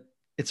job. But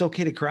it's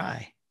okay to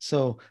cry.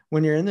 So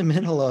when you're in the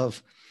middle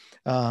of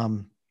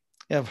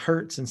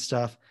hurts and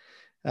stuff,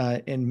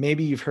 and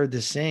maybe you've heard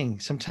this saying,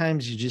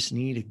 sometimes you just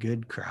need a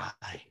good cry.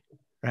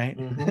 Right.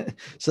 Mm-hmm.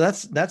 So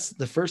that's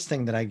the first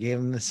thing that I gave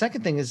them. The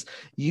second thing is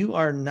you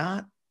are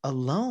not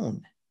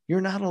alone.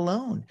 You're not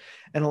alone.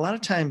 And a lot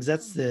of times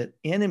that's the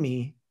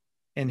enemy,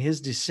 and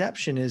his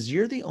deception is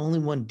you're the only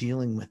one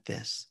dealing with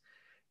this.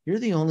 You're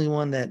the only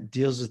one that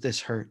deals with this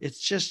hurt. It's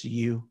just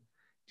you.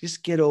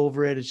 Just get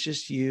over it. It's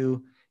just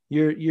you.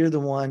 You're the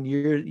one.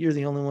 You're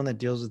the only one that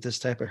deals with this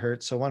type of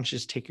hurt. So why don't you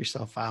just take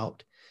yourself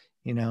out?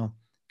 Go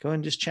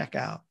and just check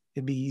out.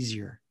 It'd be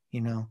easier.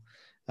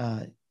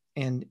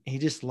 And he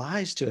just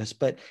lies to us.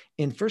 But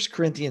in 1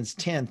 Corinthians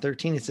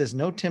 10:13, it says,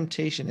 no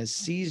temptation has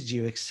seized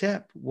you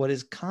except what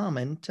is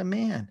common to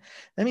man.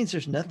 That means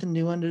there's nothing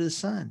new under the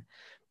sun.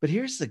 But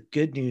here's the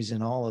good news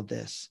in all of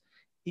this.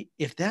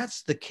 If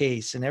that's the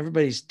case, and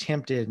everybody's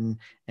tempted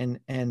and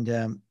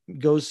everybody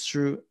goes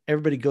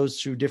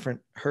through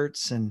different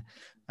hurts and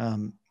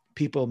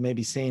people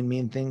maybe saying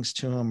mean things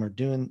to him or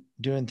doing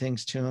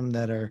things to him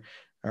that are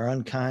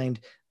unkind,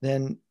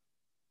 then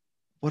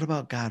what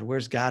about God?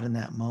 Where's God in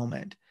that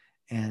moment?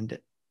 And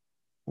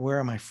where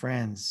are my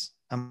friends?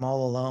 I'm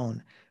all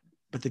alone.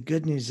 But the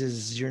good news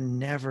is you're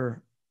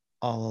never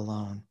all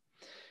alone.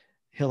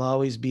 He'll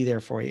always be there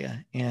for you.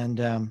 And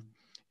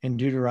in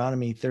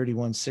Deuteronomy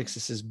 31:6, it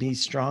says, be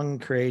strong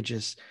and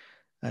courageous.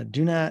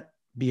 Do not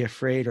be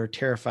afraid or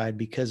terrified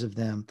because of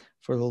them,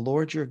 for the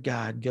Lord your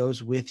God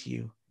goes with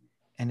you.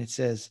 And it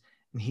says,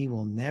 and he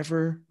will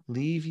never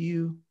leave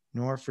you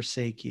nor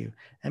forsake you.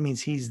 That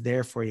means he's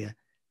there for you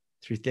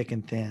through thick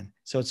and thin.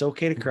 So it's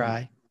okay to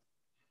cry.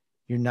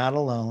 You're not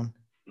alone.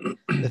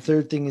 The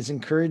third thing is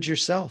encourage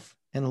yourself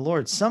in the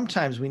Lord.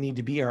 Sometimes we need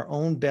to be our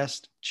own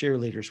best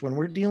cheerleaders. When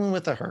we're dealing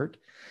with a hurt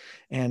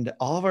and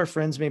all of our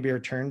friends maybe are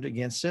turned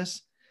against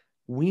us,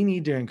 we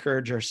need to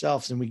encourage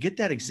ourselves. And we get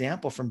that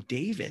example from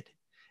David.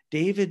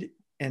 David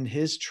and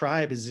his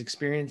tribe is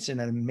experiencing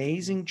an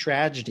amazing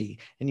tragedy.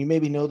 And you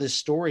maybe know this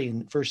story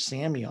in 1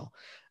 Samuel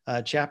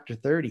chapter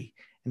 30.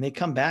 And they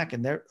come back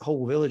and their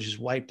whole village is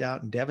wiped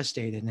out and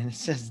devastated. And it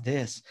says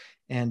this,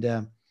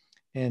 and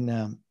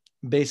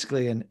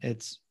basically, and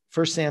it's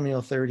 1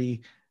 Samuel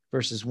 30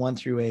 verses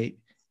 1-8.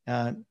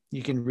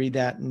 You can read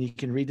that, and you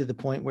can read to the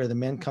point where the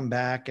men come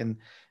back and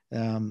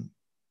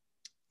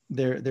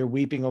they're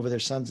weeping over their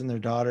sons and their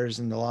daughters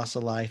and the loss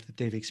of life that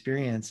they've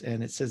experienced.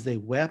 And it says they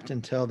wept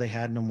until they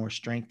had no more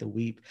strength to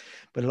weep.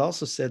 But it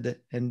also said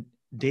that, and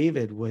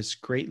David was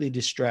greatly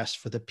distressed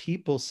for the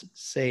people's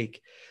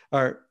sake,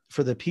 or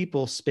for the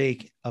people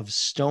spake of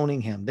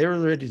stoning him. They were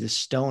ready to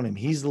stone him.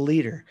 He's the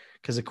leader,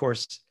 because of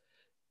course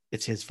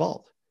it's his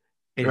fault.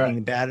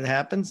 Anything bad that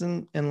happens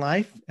in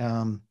life,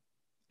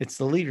 it's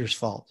the leader's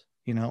fault,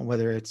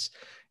 whether it's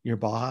your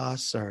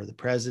boss or the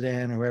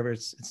president or whoever,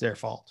 it's their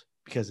fault,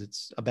 because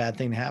it's a bad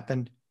thing that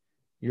happened.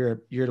 You're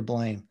to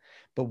blame.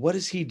 But what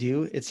does he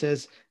do? It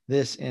says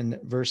this in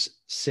verse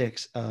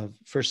 6 of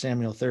 1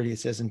 Samuel 30. It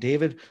says, and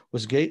David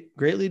was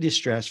greatly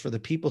distressed, for the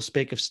people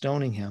spake of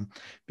stoning him,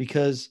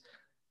 because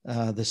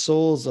the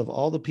souls of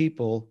all the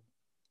people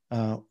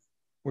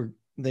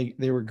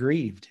were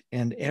grieved,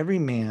 and every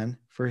man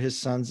for his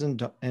sons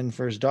and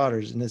for his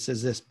daughters. And it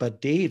says this,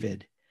 but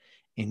David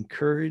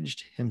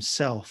encouraged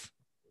himself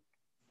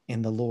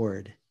in the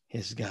Lord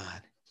his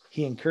God.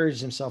 He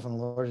encouraged himself in the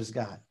Lord his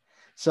God.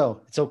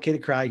 So it's okay to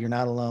cry. You're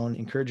not alone.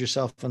 Encourage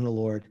yourself in the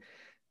Lord.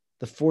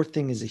 The fourth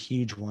thing is a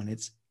huge one.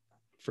 It's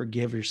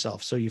forgive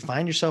yourself. So you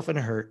find yourself in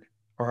a hurt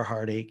or a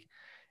heartache,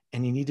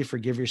 and you need to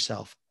forgive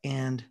yourself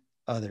and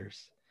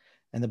others.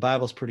 And the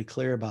Bible's pretty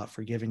clear about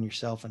forgiving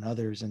yourself and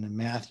others. And in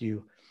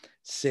Matthew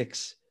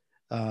 6,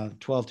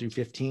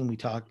 12-15, we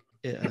talk,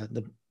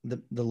 the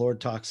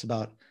Lord talks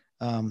about,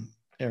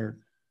 or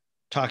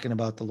talking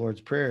about the Lord's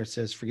Prayer. It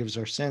says, forgive us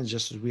our sins,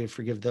 just as we have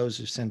forgiven those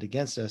who sinned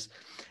against us.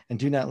 And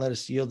do not let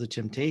us yield to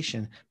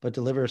temptation, but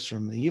deliver us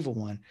from the evil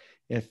one.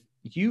 If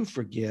you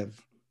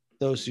forgive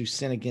those who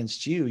sin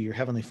against you, your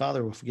heavenly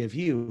Father will forgive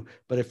you.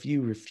 But if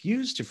you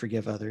refuse to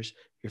forgive others,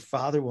 your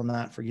Father will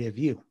not forgive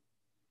you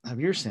of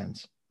your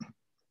sins.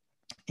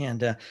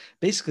 And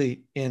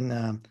basically,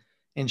 in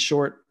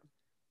short,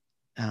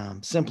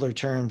 simpler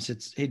terms,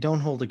 it's, hey,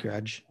 don't hold a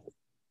grudge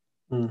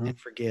and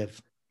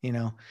forgive,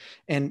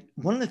 And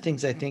one of the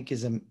things I think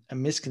is a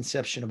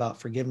misconception about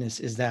forgiveness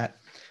is that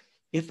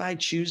if I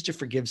choose to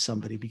forgive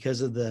somebody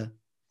because of the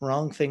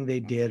wrong thing they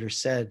did or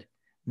said,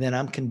 then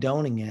I'm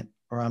condoning it,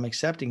 or I'm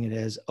accepting it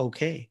as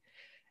okay.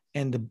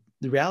 And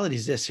the reality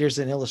is this. Here's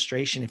an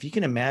illustration. If you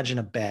can imagine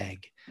a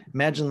bag,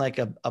 imagine like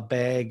a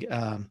bag,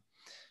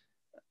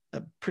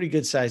 a pretty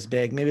good sized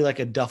bag, maybe like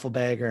a duffel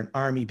bag or an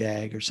army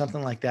bag or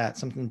something like that,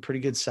 something pretty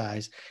good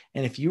size.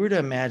 And if you were to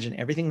imagine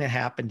everything that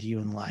happened to you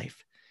in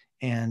life,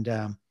 and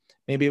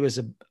maybe it was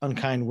an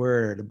unkind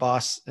word, a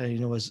boss,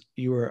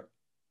 you were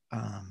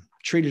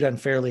treated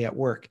unfairly at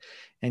work,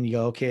 and you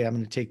go, okay, I'm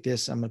going to take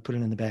this, I'm going to put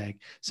it in the bag.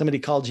 Somebody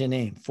called you a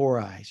name,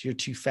 4 eyes, you're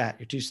too fat,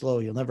 you're too slow,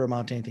 you'll never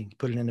amount to anything. You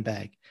put it in the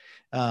bag.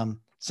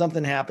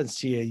 Something happens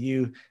to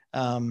you,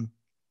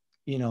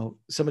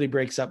 somebody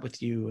breaks up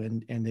with you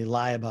and they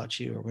lie about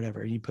you or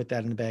whatever. You put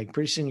that in the bag.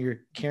 Pretty soon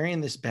you're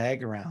carrying this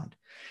bag around.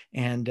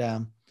 And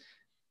a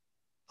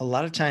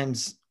lot of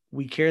times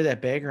we carry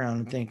that bag around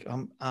and think,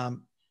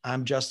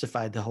 I'm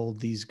justified to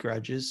hold these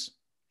grudges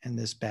in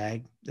this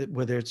bag,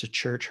 whether it's a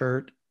church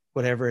hurt,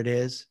 whatever it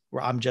is,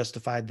 where I'm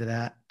justified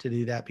to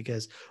do that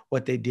because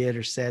what they did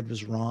or said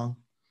was wrong.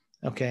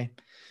 Okay.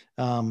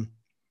 You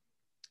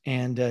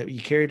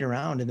carry it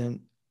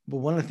around, but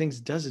one of the things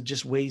it does, it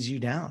just weighs you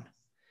down.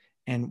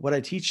 And what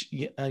I teach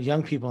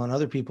young people and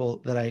other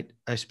people that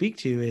I speak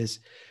to is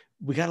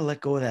we got to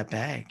let go of that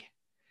bag,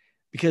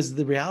 because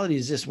the reality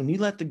is this: when you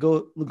let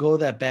go of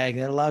that bag,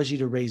 that allows you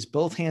to raise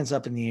both hands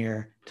up in the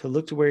air to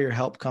look to where your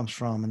help comes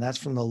from. And that's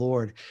from the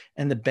Lord.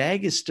 And the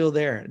bag is still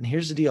there. And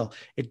here's the deal.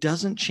 It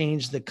doesn't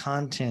change the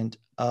content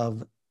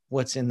of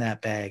what's in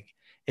that bag.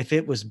 If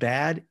it was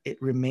bad,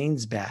 it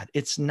remains bad.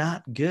 It's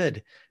not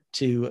good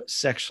to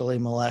sexually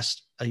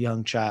molest a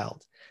young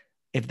child.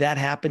 If that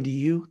happened to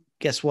you,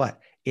 guess what?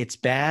 It's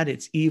bad.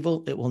 It's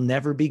evil. It will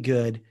never be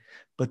good.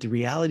 But the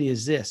reality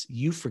is this: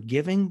 you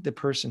forgiving the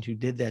person who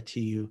did that to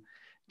you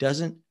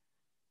doesn't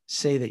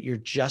say that you're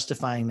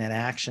justifying that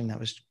action that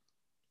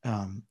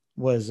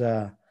was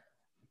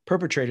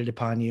perpetrated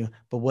upon you.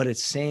 But what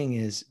it's saying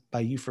is,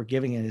 by you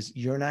forgiving it, is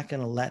you're not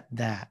going to let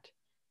that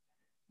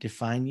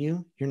define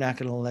you. You're not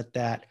going to let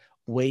that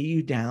weigh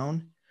you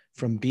down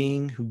from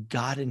being who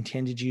God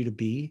intended you to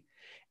be.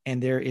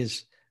 And there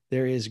is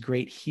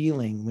great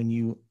healing when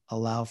you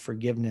allow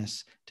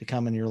forgiveness to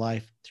come in your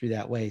life through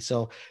that way.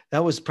 So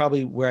that was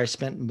probably where I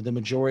spent the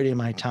majority of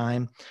my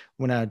time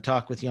when I would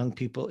talk with young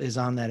people, is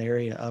on that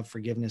area of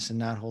forgiveness and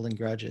not holding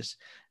grudges.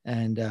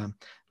 And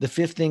the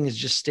fifth thing is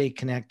just stay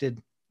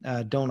connected.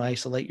 Don't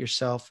isolate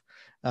yourself.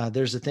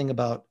 There's a thing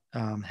about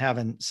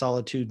having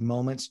solitude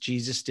moments.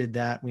 Jesus did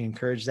that. We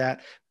encourage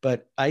that.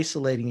 But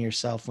isolating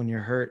yourself when you're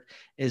hurt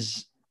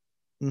is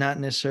not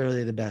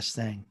necessarily the best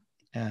thing.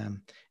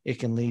 It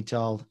can lead to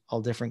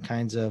all different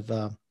kinds of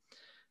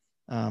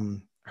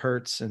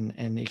hurts,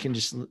 and it can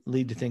just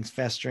lead to things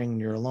festering.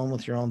 You're alone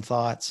with your own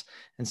thoughts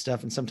and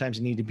stuff. And sometimes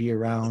you need to be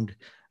around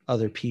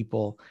other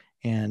people.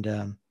 And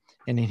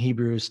in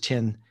Hebrews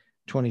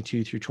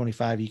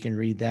 10:22-25, you can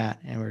read that,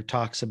 and where it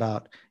talks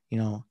about,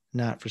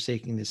 not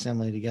forsaking the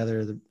assembly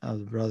together of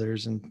the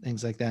brothers and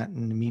things like that,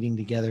 and the meeting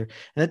together.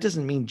 And that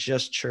doesn't mean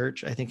just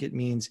church. I think it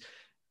means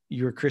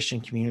your Christian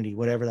community,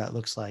 whatever that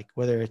looks like,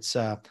 whether it's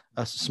a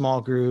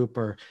small group,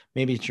 or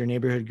maybe it's your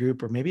neighborhood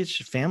group, or maybe it's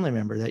your family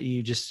member that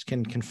you just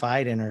can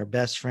confide in, or a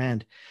best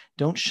friend.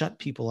 Don't shut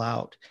people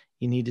out.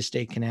 You need to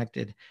stay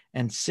connected.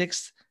 And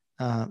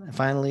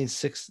finally,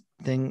 sixth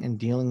thing in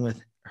dealing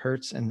with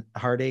hurts and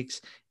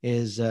heartaches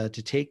is to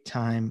take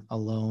time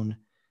alone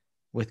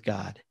with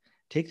God.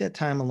 Take that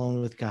time alone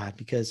with God,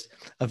 because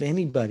of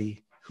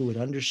anybody who would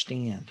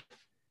understand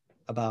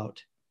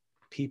about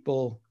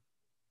people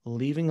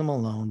leaving him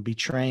alone,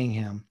 betraying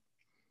him,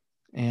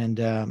 and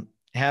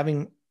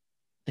having,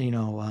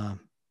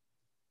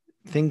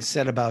 things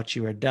said about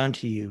you or done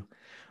to you,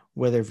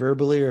 whether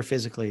verbally or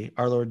physically,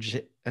 our Lord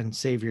and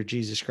Savior,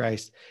 Jesus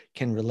Christ,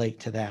 can relate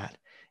to that.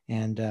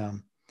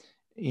 And,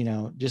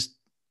 just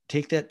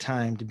take that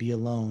time to be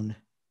alone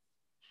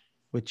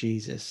with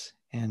Jesus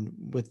and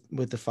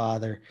with the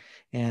Father.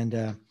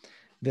 And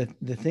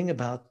the thing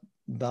about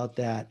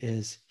that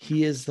is,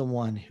 he is the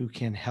one who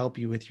can help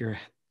you with your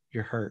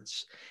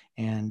hurts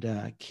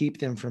and keep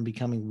them from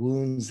becoming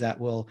wounds that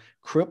will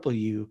cripple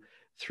you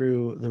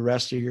through the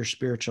rest of your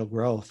spiritual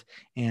growth.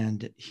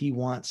 And he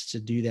wants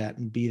to do that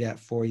and be that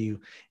for you.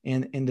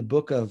 And in the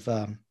book of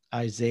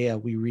Isaiah,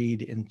 we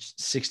read in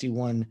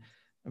 61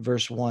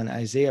 verse 1,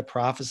 Isaiah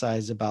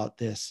prophesies about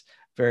this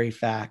very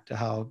fact,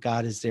 how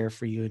God is there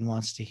for you and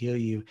wants to heal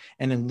you.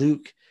 And in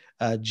Luke,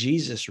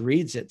 Jesus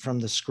reads it from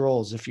the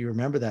scrolls. If you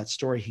remember that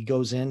story, he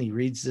goes in, he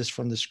reads this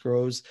from the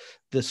scrolls,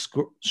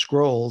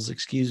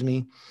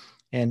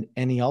 and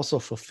he also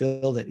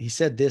fulfilled it. He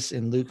said this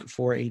in Luke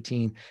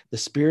 4:18, "The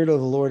Spirit of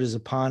the Lord is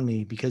upon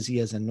me, because he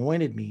has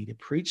anointed me to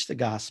preach the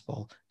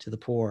gospel to the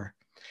poor.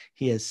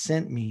 He has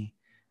sent me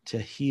to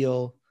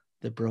heal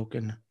the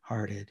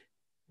brokenhearted."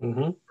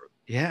 Mm-hmm.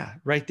 Yeah,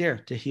 right there,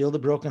 to heal the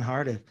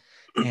brokenhearted,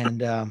 and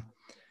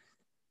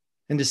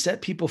to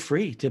set people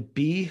free to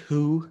be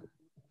who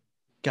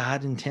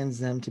God intends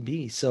them to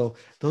be. So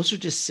those are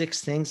just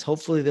 6 things.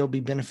 Hopefully they'll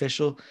be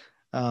beneficial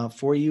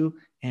for you.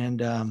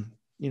 And,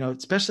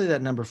 especially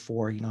that number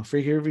 4,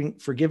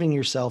 forgiving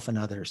yourself and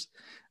others.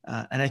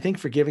 And I think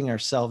forgiving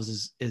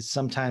ourselves is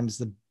sometimes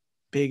the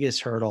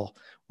biggest hurdle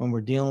when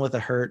we're dealing with a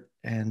hurt,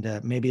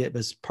 and maybe it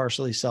was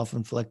partially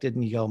self-inflicted,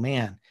 and you go,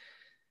 man,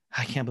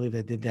 I can't believe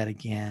I did that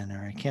again,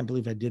 or I can't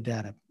believe I did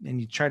that.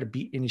 And you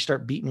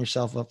start beating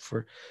yourself up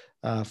for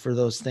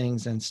those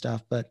things and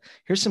stuff. But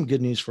here's some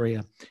good news for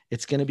you.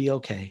 It's going to be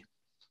okay.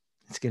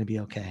 It's going to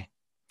be okay.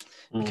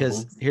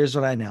 Because here's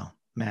what I know,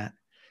 Matt.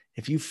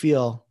 If you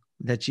feel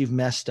that you've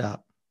messed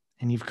up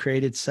and you've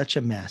created such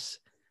a mess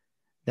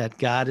that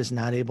God is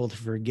not able to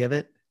forgive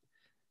it,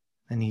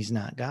 then he's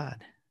not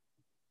God.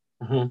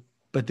 Mm-hmm.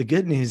 But the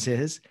good news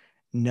is,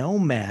 no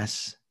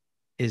mess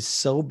is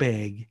so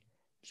big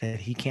that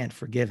he can't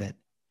forgive it.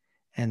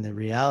 And the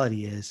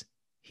reality is,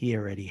 he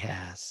already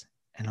has.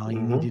 And all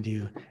you need to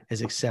do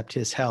is accept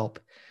his help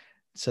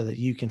so that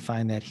you can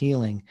find that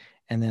healing,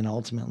 and then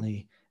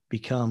ultimately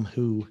become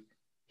who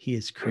he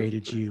has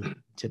created you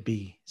to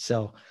be.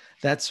 So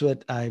that's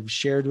what I've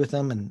shared with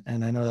them.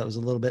 And I know that was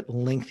a little bit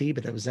lengthy,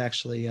 but it was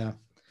actually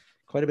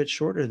quite a bit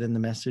shorter than the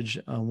message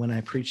when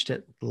I preached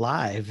it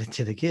live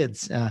to the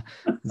kids, the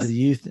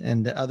youth,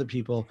 and the other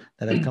people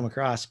that I've come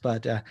across.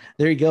 But there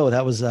you go.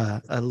 That was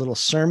a little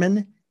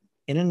sermon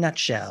in a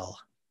nutshell.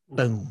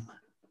 Boom.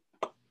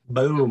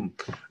 Boom.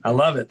 I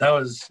love it. That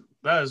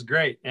was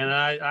great. And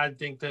I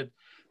think that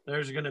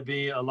there's going to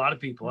be a lot of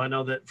people. I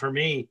know that for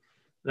me,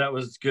 that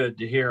was good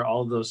to hear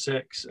all of those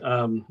 6.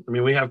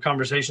 We have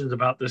conversations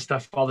about this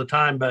stuff all the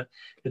time, but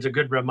it's a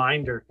good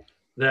reminder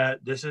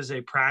that this is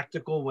a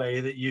practical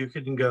way that you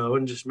can go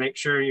and just make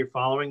sure you're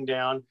following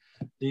down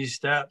these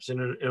steps,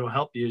 and it'll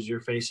help you as you're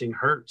facing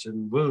hurts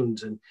and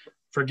wounds. And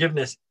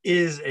forgiveness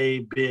is a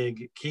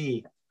big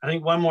key. I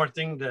think one more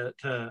thing to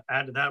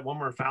add to that, one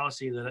more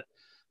fallacy that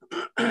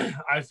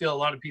I feel a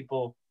lot of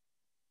people,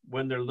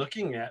 when they're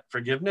looking at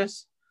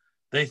forgiveness,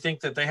 they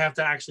think that they have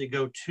to actually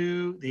go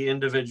to the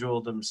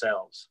individual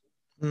themselves.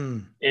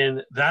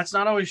 And that's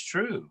not always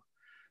true.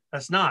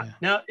 That's not. Yeah.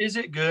 Now, is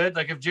it good?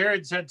 Like if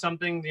Jared said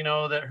something,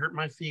 that hurt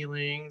my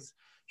feelings,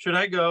 should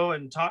I go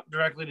and talk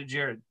directly to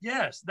Jared?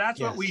 Yes,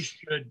 that's what we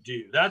should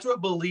do. That's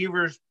what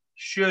believers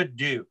should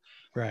do.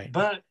 Right.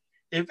 But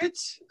if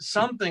it's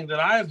something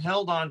that I've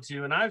held on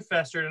to and I've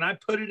festered and I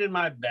put it in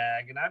my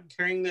bag and I'm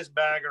carrying this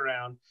bag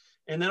around,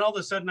 and then all of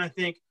a sudden I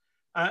think,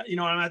 I'm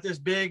at this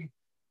big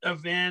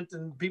event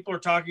and people are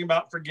talking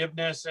about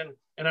forgiveness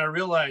and I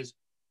realize,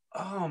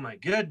 oh my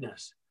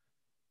goodness,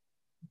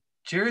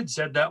 Jared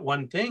said that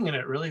one thing and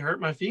it really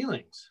hurt my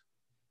feelings.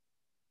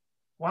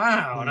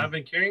 Wow. And I've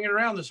been carrying it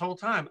around this whole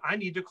time. I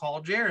need to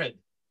call Jared.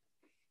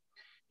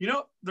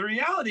 The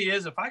reality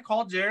is if I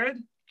call Jared,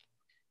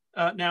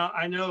 now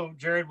I know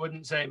Jared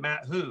wouldn't say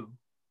Matt who,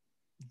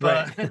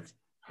 but, right.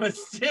 But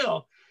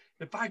still,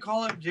 if I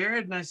call up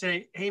Jared and I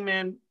say, hey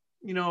man,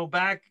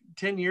 back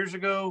 10 years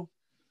ago,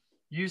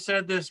 you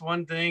said this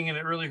one thing and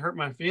it really hurt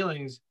my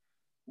feelings.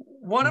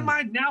 What am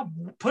I now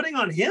putting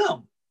on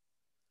him?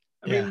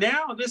 I mean,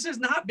 now this has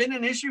not been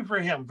an issue for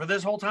him for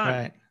this whole time.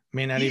 Right.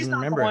 May not He's even not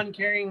remember. The one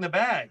carrying the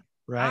bag.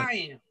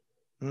 Right.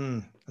 I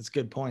am. That's a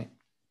good point.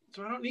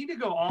 So I don't need to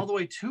go all the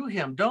way to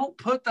him. Don't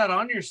put that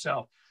on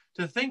yourself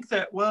to think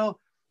that, well,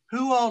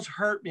 who else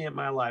hurt me in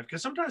my life?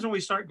 Because sometimes when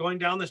we start going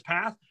down this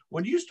path,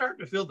 when you start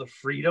to feel the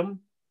freedom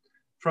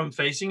from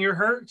facing your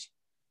hurts,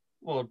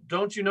 well,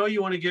 don't you know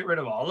you want to get rid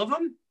of all of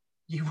them?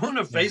 You want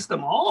to face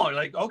them all. You're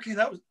like, okay,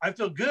 I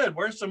feel good.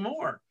 Where's some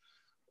more?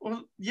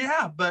 Well,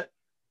 yeah, but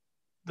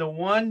the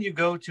one you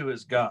go to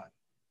is God.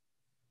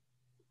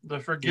 The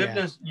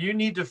forgiveness, you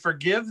need to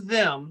forgive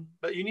them,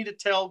 but you need to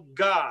tell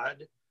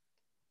God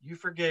you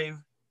forgave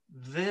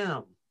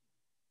them.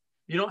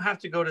 You don't have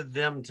to go to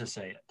them to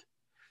say it.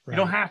 Right. You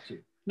don't have to.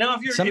 Now,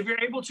 if you're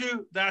able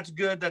to, that's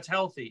good. That's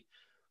healthy.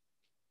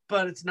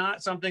 But it's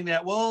not something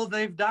that, well,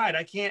 they've died.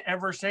 I can't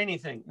ever say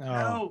anything. Oh,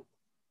 no.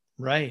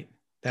 Right.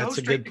 That's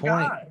a good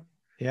point. God.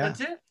 Yeah.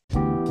 That's it.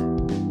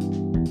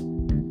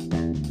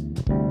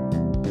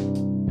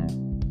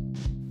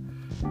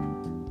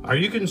 Are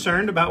you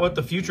concerned about what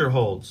the future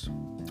holds?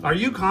 Are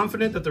you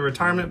confident that the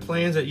retirement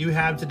plans that you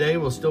have today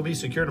will still be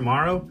secure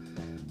tomorrow?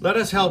 Let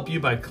us help you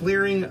by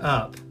clearing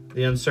up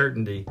the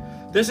uncertainty.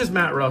 This is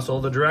Matt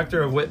Russell, the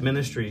director of WIT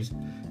Ministries.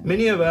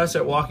 Many of us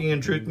at Walking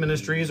in Truth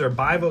Ministries are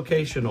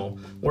bivocational,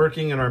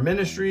 working in our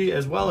ministry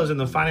as well as in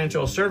the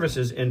financial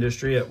services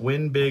industry at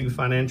Win Big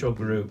Financial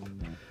Group.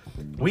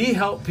 We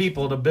help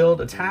people to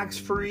build a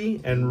tax-free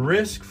and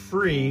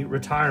risk-free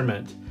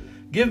retirement.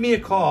 Give me a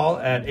call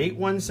at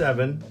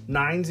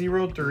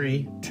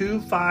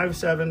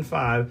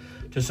 817-903-2575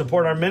 to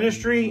support our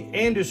ministry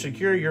and to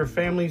secure your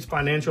family's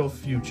financial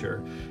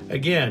future.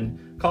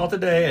 Again, call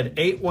today at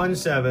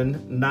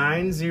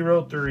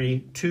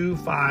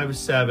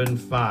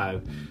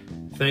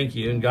 817-903-2575. Thank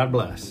you and God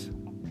bless.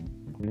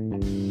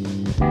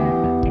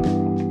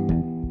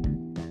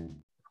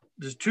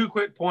 Just 2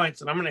 quick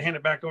points, and I'm going to hand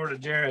it back over to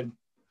Jared.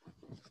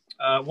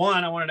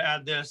 One, I wanted to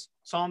add this,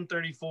 Psalm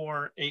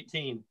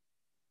 34:18.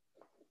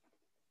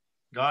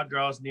 God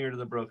draws near to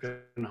the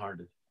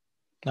brokenhearted.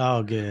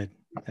 Oh, good.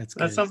 That's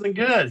good. That's something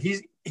good.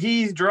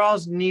 He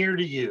draws near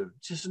to you.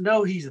 Just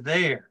know he's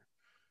there.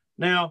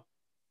 Now,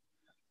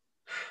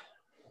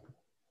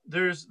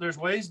 there's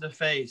ways to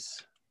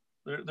face.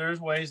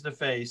 There's ways to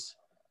face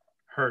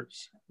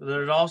hurts.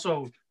 There's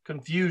also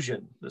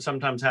confusion that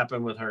sometimes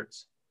happen with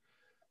hurts.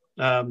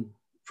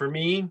 For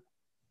me,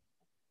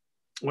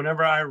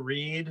 whenever I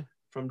read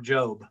from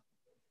Job,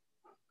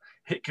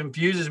 it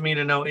confuses me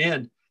to no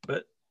end.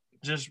 But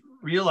just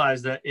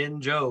realize that in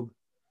Job,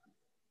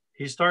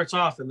 he starts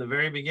off in the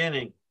very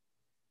beginning,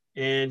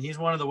 and he's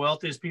one of the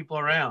wealthiest people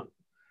around.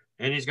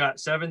 And he's got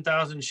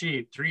 7,000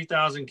 sheep,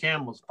 3,000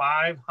 camels,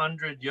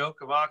 500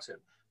 yoke of oxen,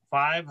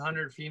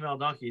 500 female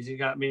donkeys. He's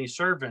got many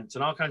servants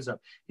and all kinds of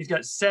stuff. He's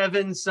got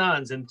 7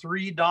 sons and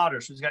 3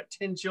 daughters. So he's got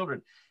 10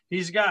 children.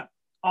 He's got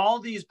all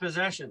these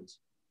possessions.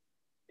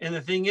 And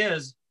the thing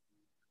is,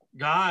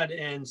 God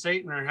and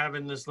Satan are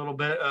having this little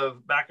bit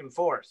of back and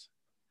forth.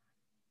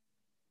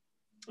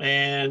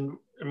 And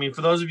I mean,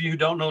 for those of you who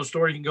don't know the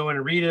story, you can go in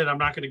and read it. I'm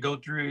not going to go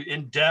through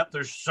in depth.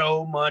 There's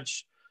so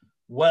much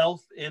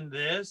wealth in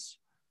this,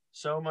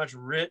 so much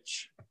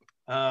rich,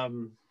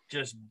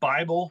 just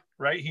Bible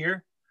right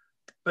here.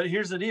 But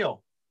here's the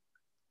deal.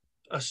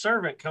 A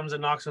servant comes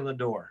and knocks on the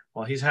door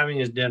while he's having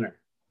his dinner.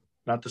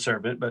 Not the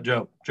servant, but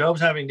Job.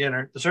 Job's having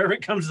dinner. The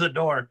servant comes to the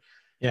door.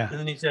 Yeah. And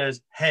then he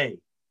says, hey,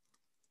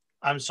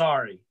 I'm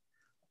sorry,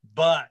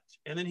 but,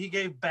 and then he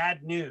gave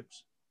bad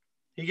news.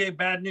 He gave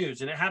bad news,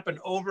 and it happened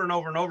over and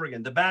over and over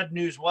again. The bad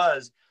news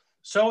was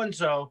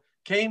so-and-so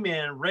came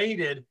in,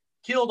 raided,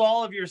 killed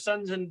all of your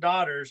sons and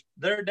daughters.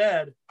 They're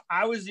dead.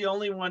 I was the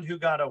only one who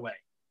got away.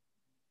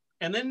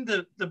 And then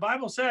the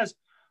Bible says,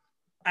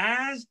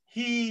 as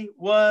he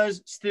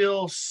was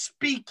still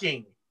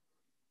speaking,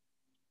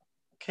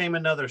 came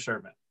another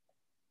servant.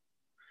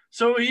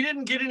 So he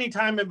didn't get any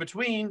time in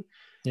between.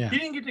 Yeah. He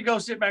didn't get to go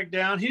sit back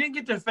down. He didn't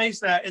get to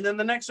face that. And then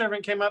the next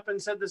servant came up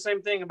and said the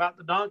same thing about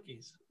the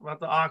donkeys, about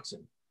the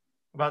oxen,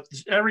 about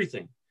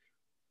everything.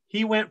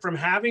 He went from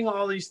having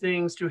all these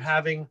things to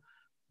having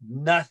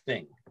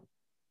nothing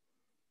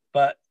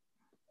but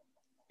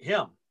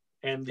him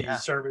and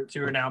these servants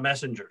who are now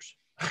messengers.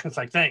 It's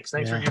like, thanks for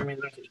giving me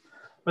the message.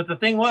 But the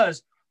thing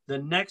was, the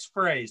next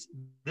phrase,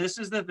 this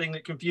is the thing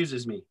that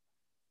confuses me.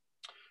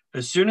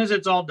 As soon as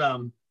it's all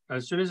done,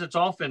 as soon as it's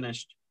all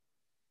finished,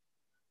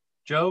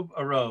 Job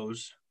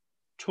arose,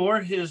 tore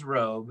his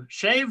robe,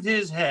 shaved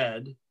his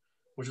head,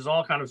 which is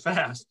all kind of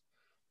fast.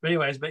 But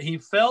anyways, but he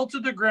fell to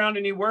the ground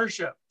and he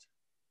worshiped.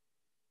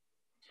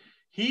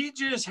 He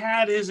just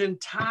had his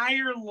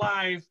entire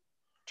life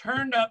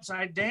turned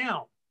upside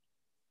down.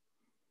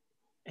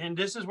 And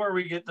this is where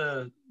we get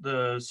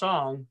the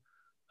song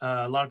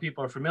a lot of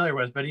people are familiar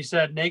with. But he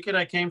said, naked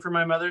I came from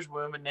my mother's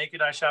womb, and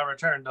naked I shall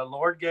return. The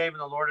Lord gave,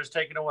 and the Lord has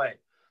taken away.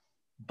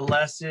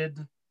 Blessed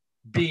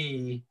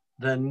be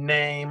the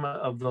name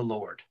of the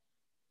Lord.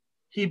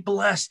 He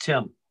blessed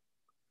him.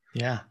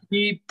 Yeah.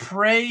 He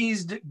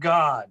praised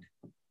God.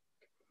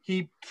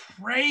 He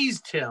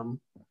praised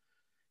him,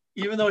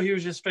 even though he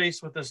was just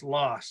faced with this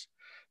loss.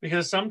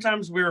 Because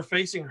sometimes we're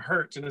facing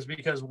hurts, and it's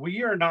because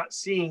we are not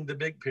seeing the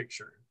big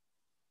picture.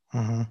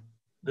 Mm-hmm.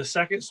 The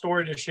second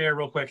story to share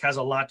real quick has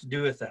a lot to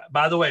do with that.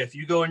 By the way, if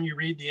you go and you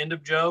read the end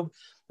of Job,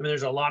 I mean,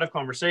 there's a lot of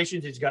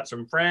conversations. He's got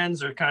some friends.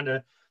 They're kind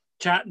of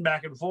chatting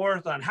back and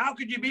forth on how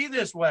could you be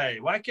this way?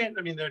 Why can't,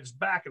 I mean, they're just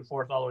back and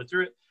forth all the way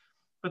through it.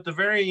 But the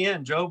very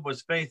end, Job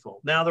was faithful.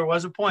 Now, there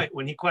was a point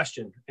when he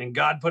questioned and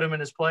God put him in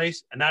his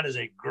place. And that is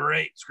a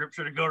great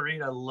scripture to go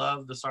read. I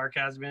love the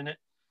sarcasm in it.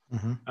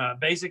 Mm-hmm.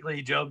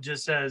 Basically, Job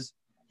just says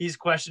he's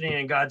questioning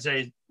and God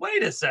says,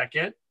 wait a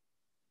second.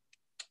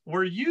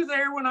 Were you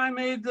there when I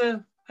made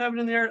the heaven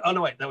and the earth? Oh,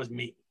 no, wait, that was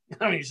me.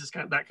 I mean, it's just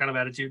kind of that kind of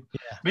attitude.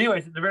 Yeah. But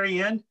anyways, at the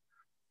very end,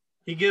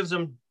 he gives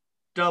him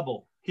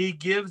double. He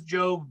gives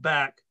Job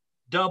back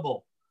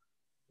double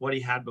what he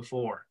had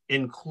before,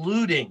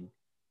 including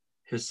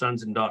his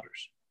sons and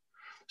daughters.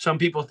 Some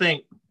people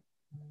think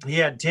he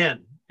had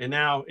 10, and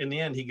now in the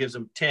end, he gives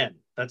them 10.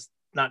 That's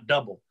not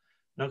double.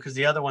 No, because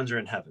the other ones are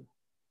in heaven.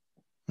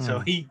 So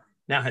he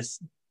now has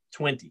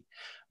 20.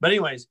 But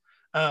anyways,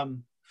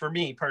 for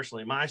me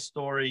personally, my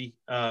story,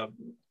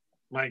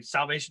 my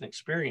salvation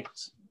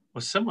experience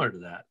was similar to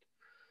that.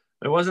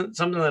 It wasn't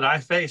something that I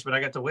faced, but I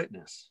got to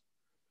witness.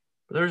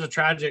 But there was a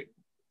tragic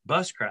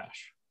bus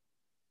crash.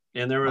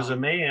 And there was a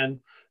man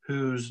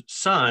whose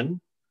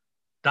son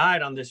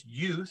died on this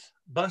youth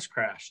bus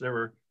crash. There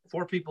were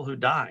 4 people who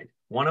died,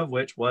 one of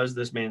which was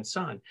this man's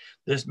son.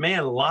 This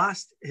man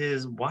lost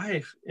his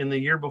wife in the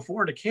year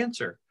before to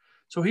cancer.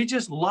 So he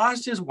just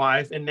lost his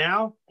wife, and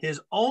now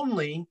his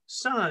only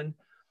son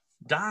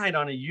died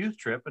on a youth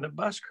trip in a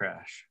bus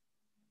crash.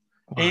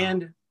 Wow.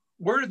 And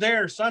we're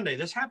there Sunday.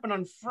 This happened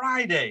on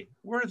Friday.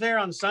 We're there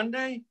on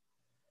Sunday,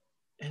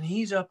 and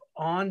he's up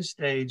on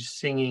stage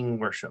singing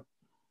worship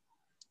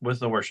with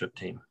the worship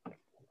team.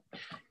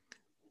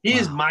 He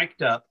is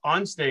mic'd up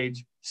on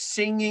stage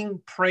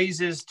singing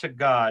praises to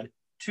God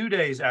 2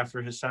 days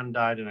after his son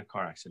died in a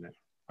car accident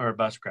or a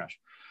bus crash.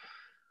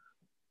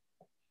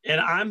 And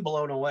I'm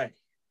blown away.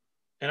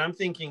 And I'm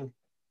thinking,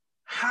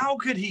 how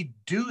could he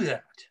do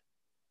that?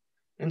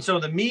 And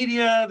so the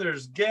media,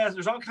 there's guests,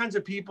 there's all kinds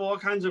of people, all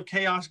kinds of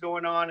chaos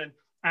going on. And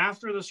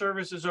after the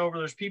service is over,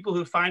 there's people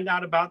who find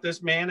out about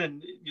this man.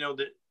 And, you know,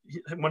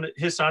 that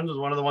his son was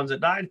one of the ones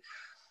that died.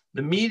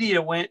 The media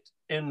went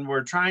and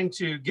were trying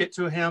to get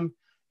to him.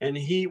 And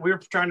we were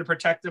trying to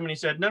protect him. And he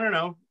said,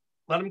 no,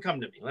 let him come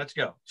to me. Let's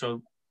go.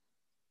 So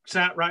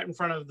sat right in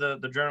front of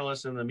the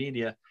journalists and the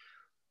media.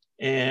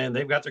 And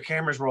they've got their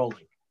cameras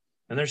rolling.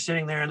 And they're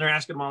sitting there and they're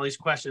asking him all these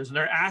questions. And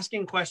they're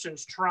asking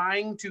questions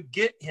trying to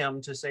get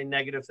him to say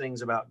negative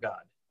things about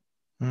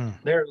God.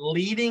 They're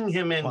leading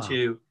him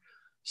into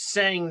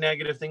saying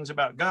negative things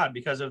about God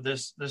because of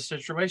this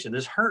situation,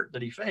 this hurt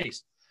that he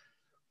faced.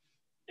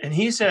 And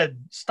he said,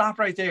 stop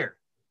right there.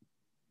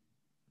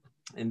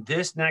 And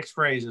this next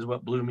phrase is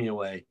what blew me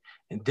away.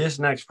 And this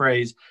next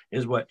phrase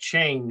is what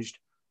changed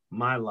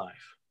my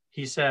life.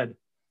 He said,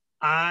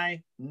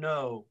 I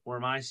know where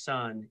my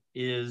son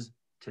is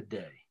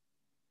today.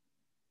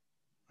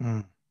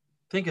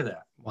 Think of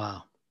that.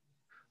 Wow.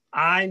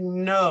 I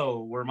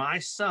know where my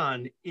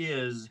son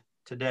is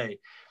today.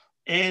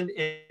 And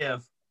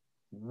if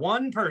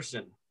one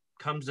person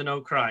comes to know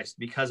Christ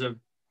because of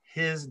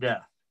his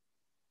death,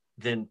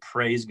 then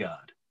praise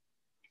God.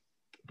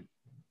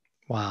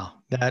 Wow,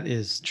 that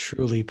is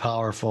truly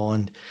powerful.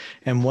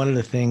 And one of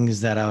the things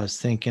that I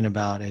was thinking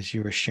about as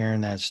you were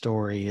sharing that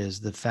story is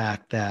the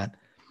fact that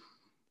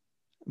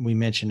we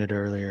mentioned it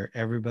earlier.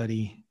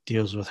 Everybody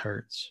deals with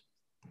hurts.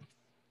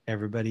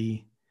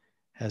 Everybody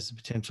has the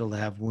potential to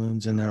have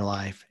wounds in their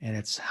life, and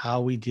it's how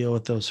we deal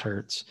with those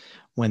hurts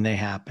when they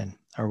happen.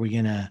 Are we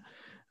going to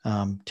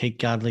take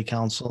godly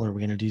counsel? Are we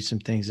going to do some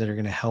things that are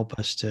going to help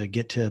us to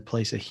get to a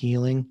place of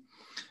healing?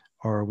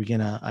 Or are we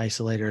going to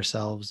isolate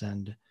ourselves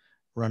and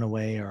run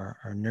away or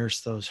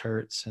nurse those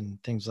hurts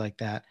and things like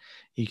that.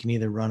 You can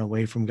either run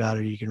away from God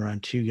or you can run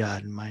to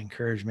God. And my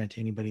encouragement to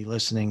anybody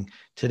listening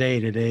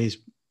today's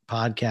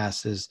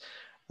podcast is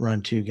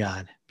run to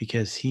God,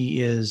 because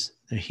he is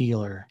the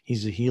healer.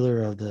 He's the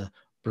healer of the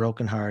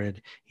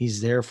brokenhearted.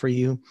 He's there for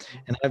you.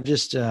 And I've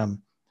just,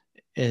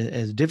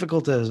 as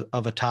difficult of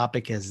a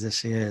topic as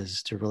this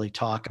is to really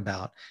talk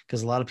about,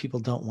 because a lot of people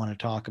don't want to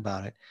talk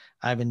about it,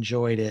 I've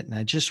enjoyed it. And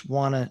I just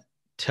want to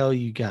tell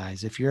you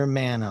guys, if you're a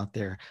man out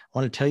there, I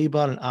want to tell you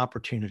about an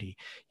opportunity.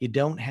 You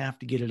don't have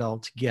to get it all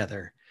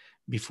together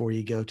before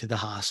you go to the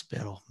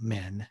hospital,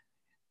 men.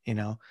 You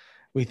know,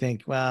 we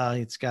think, well,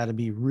 it's got to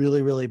be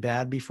really, really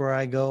bad before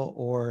I go,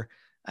 or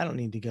I don't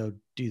need to go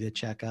do the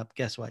checkup.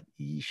 Guess what?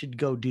 You should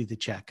go do the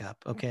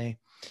checkup. Okay.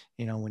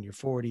 You know, when you're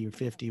 40 or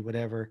 50,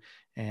 whatever,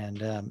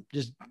 and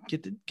just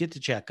get the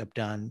checkup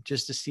done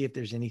just to see if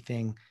there's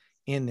anything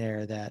in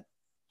there that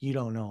you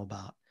don't know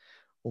about.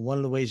 Well, one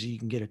of the ways that you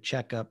can get a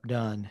checkup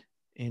done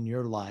in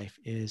your life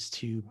is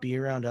to be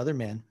around other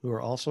men who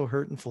are also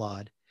hurt and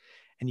flawed.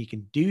 And you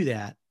can do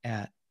that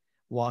at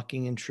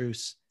Walking in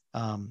Truth's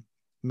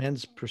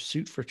Men's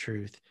Pursuit for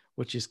Truth,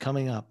 which is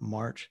coming up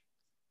March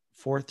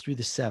 4th through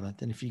the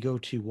 7th. And if you go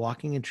to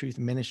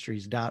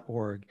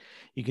walkingintruthministries.org,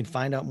 you can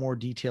find out more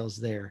details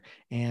there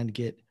and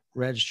get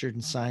registered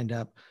and signed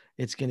up.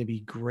 It's going to be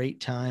a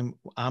great time.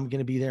 I'm going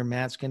to be there.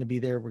 Matt's going to be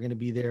there. We're going to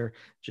be there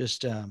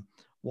just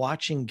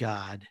watching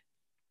God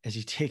as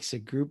he takes a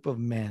group of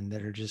men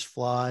that are just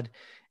flawed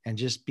and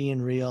just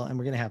being real. And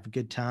we're going to have a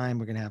good time.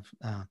 We're going to have,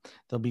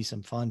 there'll be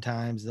some fun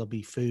times. There'll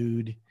be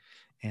food,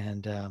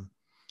 and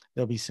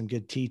there'll be some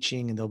good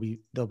teaching, and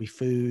there'll be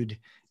food,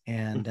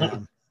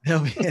 and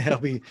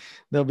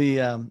there'll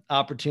be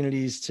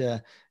opportunities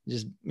to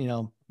just, you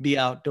know, be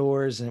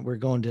outdoors. And we're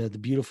going to the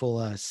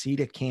beautiful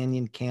Cedar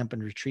Canyon Camp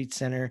and Retreat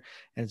Center,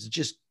 and it's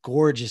just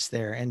gorgeous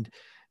there. And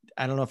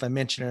I don't know if I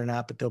mentioned it or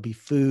not, but there'll be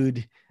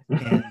food,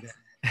 and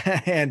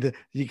and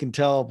you can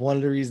tell one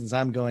of the reasons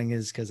I'm going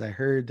is because I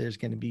heard there's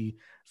going to be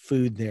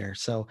food there.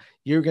 So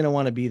you're going to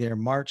want to be there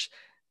March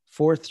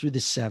 4th through the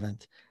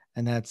 7th.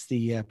 And that's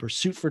the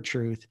Pursuit for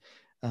Truth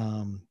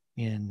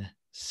in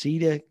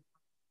Cedar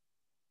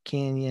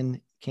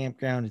Canyon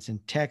Campground. It's in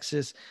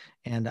Texas.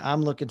 And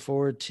I'm looking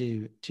forward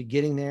to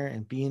getting there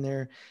and being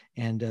there.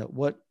 And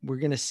what we're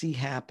going to see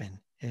happen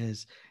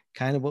is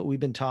kind of what we've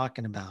been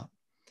talking about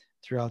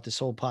throughout this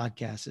whole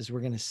podcast, is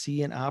we're going to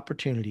see an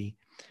opportunity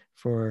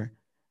for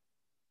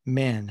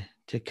men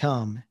to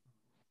come,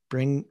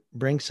 bring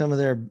some of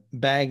their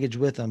baggage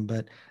with them,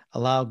 but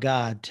allow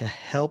God to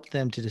help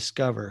them to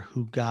discover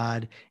who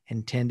God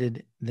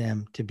intended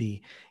them to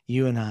be,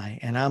 you and I.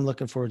 And I'm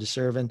looking forward to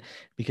serving,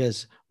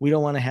 because we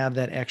don't want to have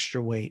that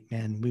extra weight,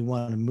 man. We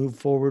want to move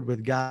forward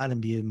with God and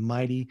be a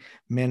mighty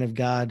men of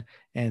God.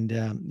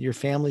 And your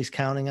family's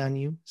counting on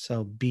you,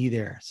 so be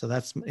there. So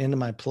that's into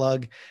my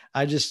plug.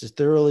 I just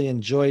thoroughly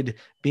enjoyed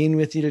being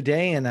with you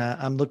today, and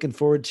I'm looking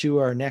forward to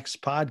our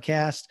next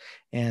podcast.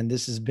 And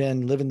this has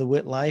been Living the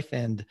Wit Life.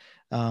 And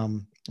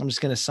I'm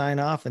just going to sign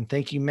off, and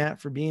thank you, Matt,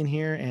 for being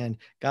here, and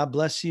God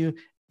bless you.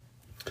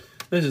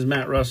 This is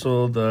Matt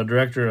Russell, the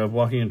director of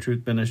Walking in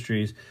Truth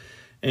Ministries.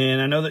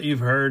 And I know that you've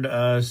heard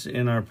us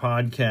in our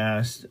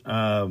podcast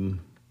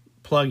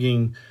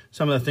plugging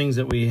some of the things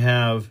that we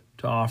have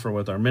to offer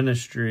with our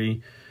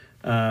ministry.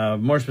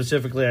 More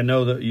specifically, I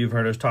know that you've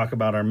heard us talk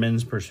about our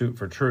Men's Pursuit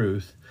for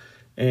Truth.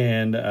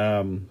 And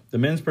the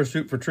Men's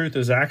Pursuit for Truth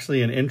is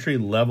actually an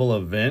entry-level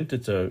event.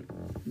 It's a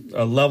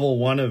level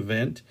 1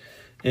 event.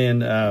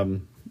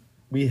 And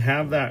we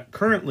have that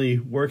currently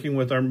working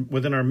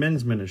within our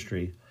men's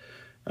ministry.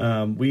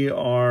 We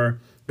are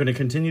going to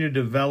continue to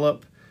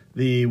develop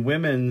the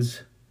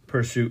Women's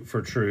Pursuit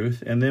for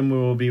Truth, and then we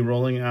will be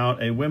rolling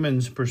out a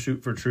Women's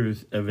Pursuit for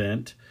Truth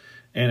event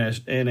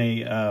and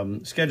a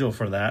schedule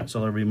for that. So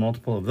there'll be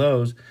multiple of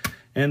those.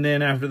 And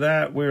then after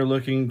that, we're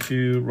looking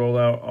to roll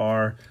out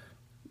our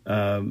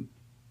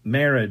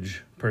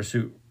Marriage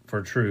Pursuit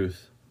for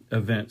Truth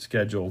event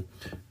schedule.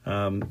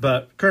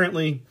 But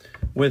currently,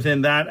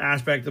 within that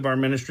aspect of our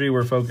ministry,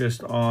 we're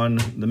focused on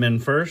the men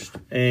first.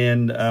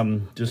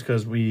 And just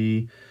because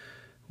we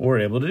were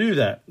able to do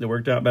that, it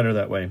worked out better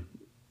that way.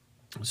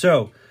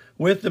 So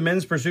with the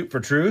Men's Pursuit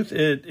for Truth,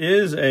 it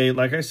is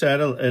like I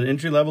said, an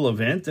entry-level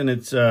event. And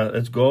its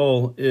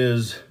goal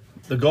is,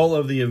 the goal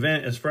of the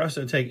event is for us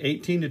to take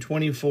 18 to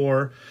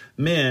 24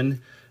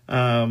 men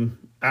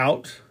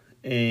out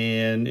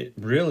and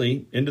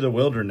really into the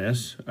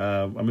wilderness.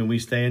 We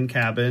stay in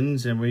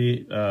cabins, and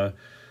we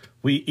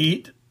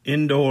eat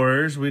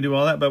indoors, we do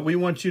all that, but we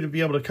want you to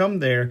be able to come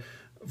there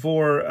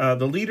for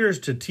the leaders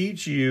to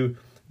teach you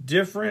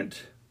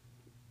different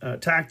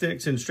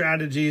tactics and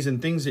strategies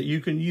and things that you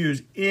can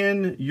use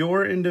in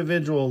your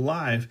individual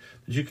life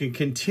that you can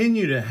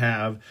continue to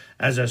have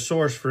as a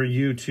source for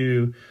you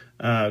to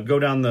go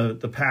down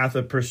the path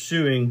of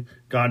pursuing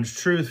God's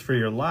truth for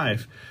your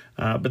life.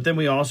 But then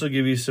we also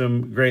give you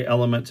some great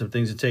elements of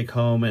things to take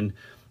home and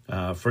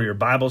for your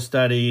Bible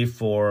study,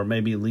 for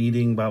maybe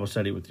leading Bible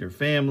study with your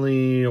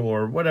family,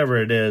 or whatever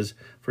it is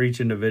for each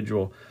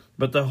individual.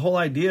 But the whole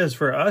idea is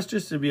for us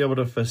just to be able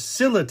to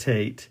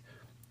facilitate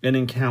an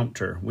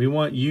encounter. We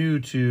want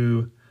you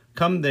to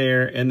come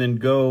there and then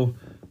go.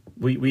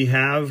 We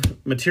have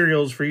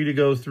materials for you to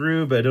go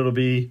through, but it'll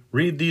be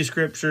read these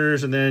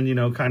scriptures and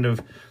then, kind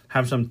of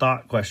have some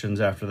thought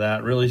questions after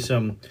that, really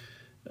some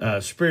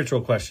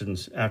spiritual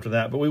questions after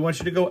that. But we want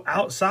you to go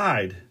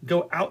outside,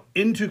 go out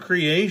into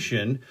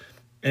creation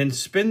and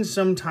spend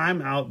some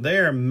time out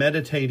there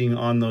meditating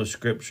on those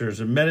scriptures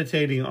and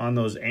meditating on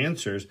those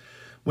answers.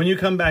 When you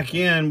come back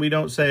in, we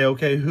don't say,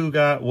 okay, who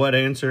got what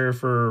answer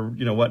for,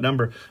 what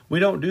number? We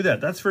don't do that.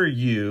 That's for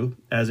you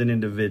as an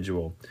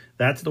individual.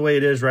 That's the way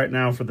it is right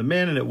now for the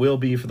men, and it will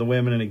be for the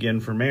women, and again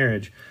for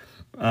marriage.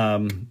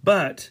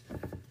 But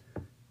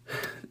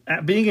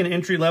at being an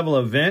entry-level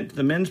event,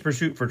 the Men's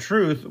Pursuit for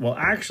Truth will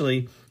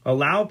actually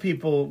allow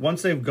people,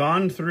 once they've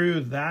gone through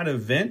that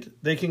event,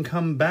 they can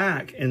come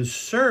back and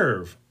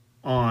serve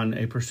on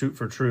a Pursuit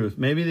for Truth.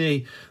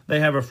 Maybe they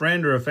have a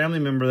friend or a family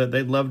member that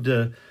they'd love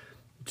to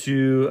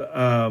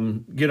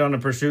get on a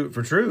Pursuit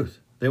for Truth.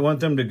 They want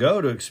them to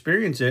go to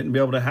experience it and be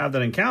able to have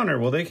that encounter.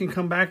 Well, they can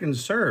come back and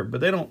serve, but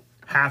they don't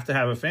have to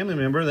have a family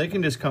member. They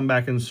can just come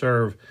back and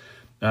serve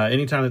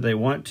anytime that they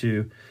want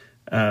to.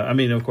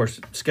 Of course,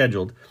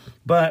 scheduled.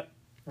 But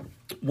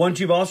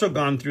once you've also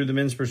gone through the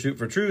Men's Pursuit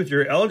for Truth,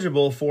 you're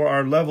eligible for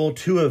our level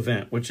 2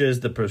 event, which is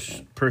the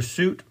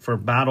Pursuit for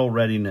Battle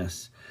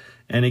Readiness.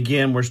 And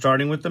again, we're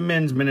starting with the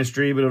men's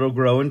ministry, but it'll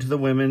grow into the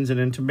women's and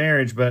into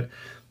marriage. But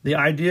the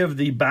idea of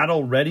the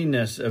Battle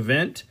Readiness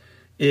event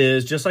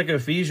is just like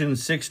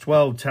Ephesians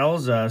 6:12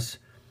 tells us,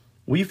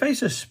 we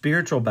face a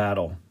spiritual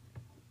battle.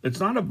 It's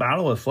not a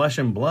battle of flesh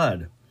and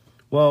blood.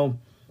 Well,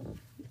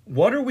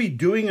 what are we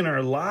doing in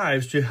our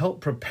lives to help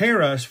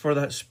prepare us for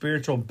that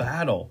spiritual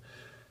battle?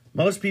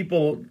 Most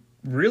people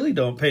really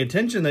don't pay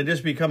attention. They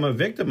just become a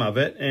victim of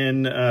it,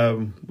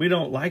 and we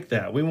don't like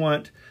that. We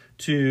want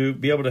to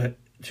be able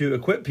to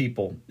equip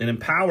people and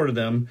empower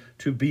them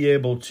to be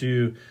able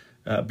to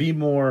be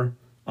more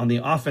on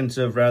the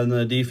offensive rather than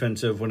the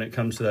defensive when it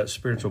comes to that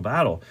spiritual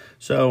battle.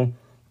 So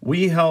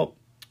we help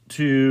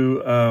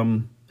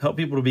to help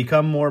people to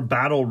become more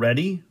battle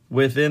ready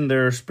within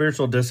their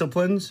spiritual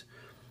disciplines,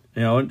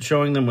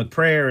 showing them with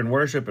prayer and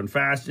worship and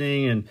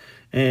fasting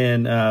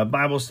and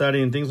Bible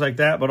study and things like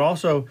that, but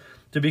also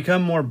to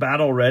become more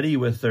battle ready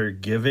with their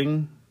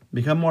giving,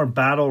 become more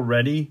battle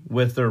ready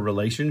with their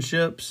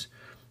relationships,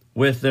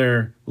 with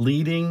their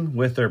leading,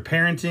 with their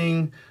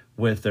parenting,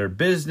 with their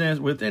business,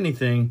 with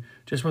anything,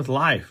 just with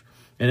life.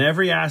 In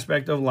every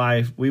aspect of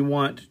life, we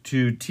want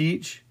to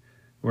teach,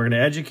 we're going to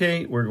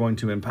educate, we're going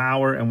to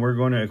empower, and we're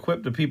going to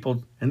equip the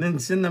people and then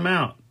send them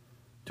out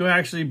to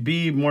actually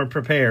be more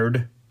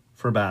prepared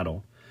for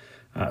battle.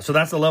 So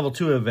that's the level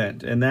 2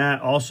 event. And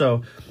that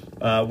also,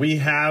 we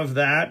have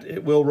that.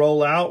 It will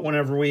roll out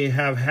whenever we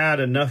have had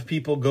enough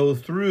people go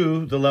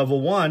through the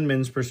level 1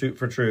 Men's Pursuit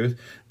for Truth,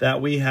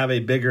 that we have a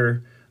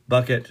bigger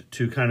bucket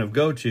to kind of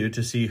go to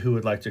see who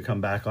would like to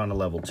come back on a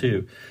level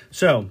 2.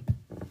 So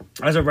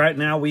as of right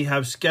now, we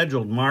have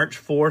scheduled March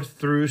 4th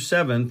through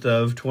 7th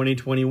of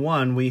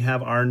 2021. We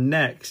have our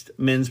next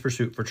Men's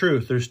Pursuit for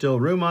Truth. There's still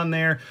room on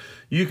there.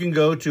 You can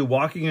go to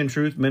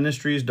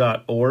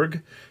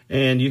walkingintruthministries.org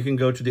and you can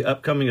go to the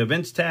upcoming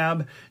events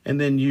tab,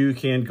 and then you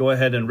can go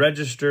ahead and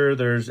register.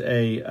 There's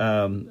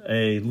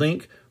a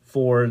link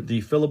for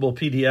the fillable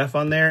PDF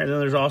on there, and then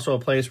there's also a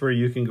place where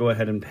you can go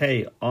ahead and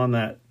pay on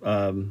that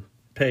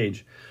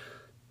page.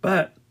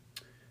 But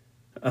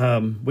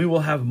we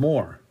will have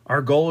more.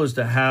 Our goal is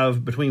to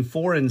have between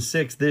 4 and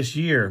 6 this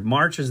year.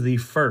 March is the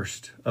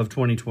 1st of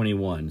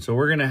 2021. So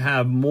we're going to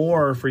have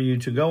more for you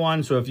to go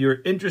on. So if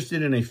you're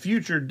interested in a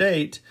future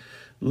date,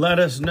 let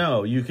us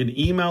know. You can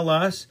email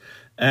us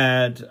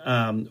at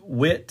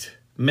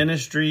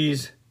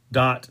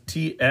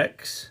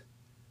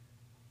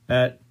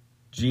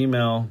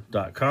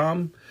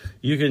witministries.tx@gmail.com.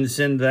 You can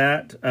send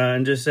that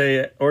and just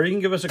say, or you can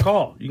give us a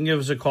call. You can give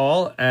us a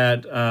call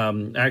at,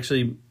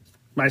 actually,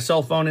 my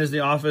cell phone is the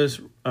office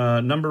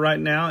number right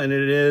now, and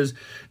it is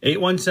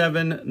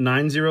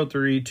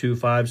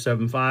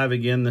 817-903-2575.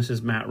 Again, this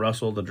is Matt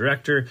Russell, the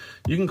director.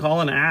 You can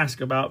call and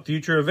ask about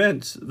future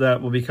events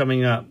that will be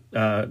coming up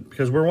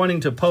because we're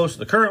wanting to post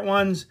the current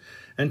ones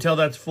until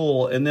that's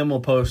full, and then we'll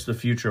post the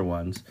future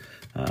ones.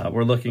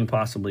 We're looking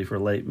possibly for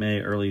late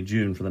May, early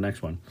June for the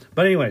next one.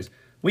 But anyways,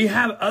 we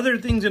have other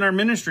things in our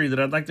ministry that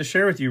I'd like to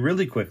share with you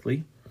really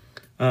quickly.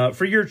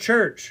 For your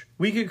church,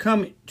 we could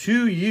come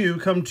to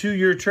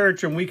your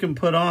church, and we can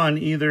put on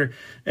either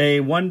a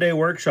 1-day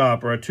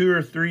workshop or a 2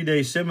 or 3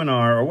 day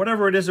seminar or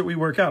whatever it is that we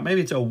work out.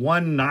 Maybe it's a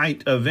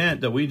 1-night event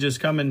that we just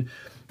come and,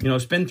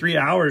 spend 3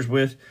 hours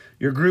with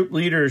your group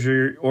leaders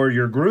or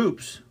your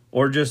groups,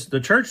 or just the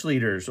church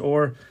leaders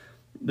or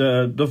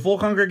the full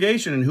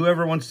congregation and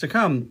whoever wants to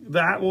come.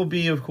 That will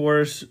be, of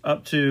course,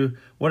 up to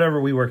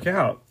whatever we work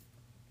out.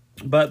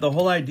 But the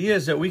whole idea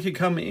is that we could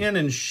come in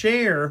and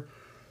share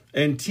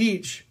and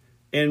teach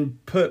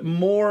and put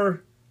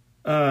more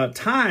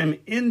time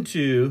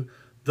into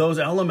those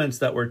elements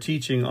that we're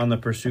teaching on the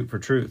Pursuit for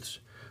Truths.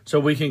 So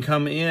we can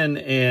come in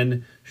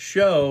and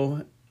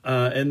show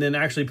and then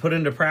actually put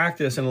into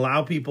practice and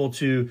allow people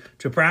to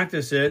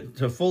practice it,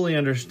 to fully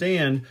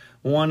understand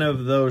one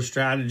of those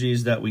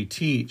strategies that we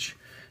teach.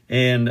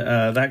 And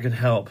that could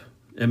help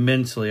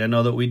immensely. I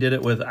know that we did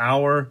it with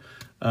our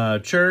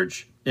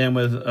church and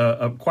with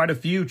quite a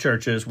few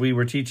churches. We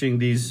were teaching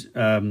these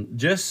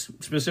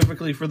just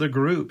specifically for the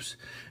groups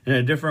in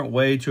a different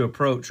way to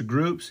approach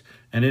groups.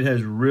 And it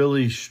has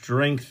really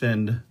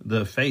strengthened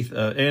the faith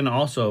and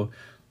also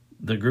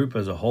the group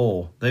as a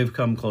whole. They've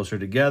come closer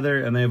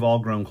together and they've all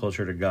grown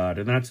closer to God.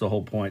 And that's the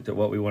whole point, that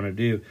what we want to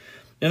do.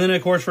 And then,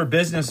 of course, for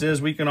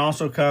businesses, we can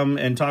also come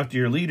and talk to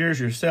your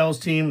leaders, your sales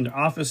team, the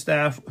office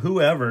staff,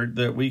 whoever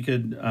that we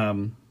could,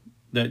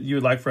 that you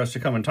would like for us to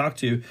come and talk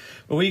to.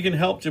 But we can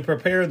help to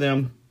prepare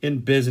them in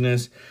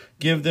business,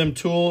 give them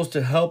tools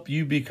to help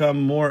you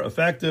become more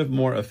effective,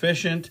 more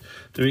efficient,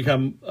 to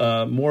become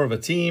more of a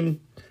team.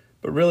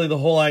 But really, the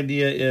whole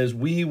idea is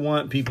we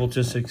want people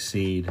to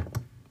succeed.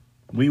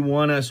 We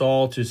want us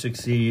all to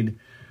succeed,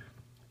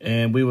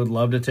 and we would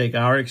love to take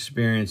our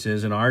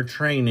experiences and our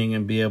training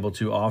and be able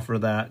to offer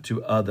that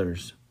to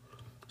others.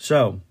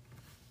 So,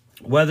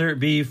 whether it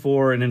be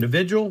for an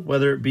individual,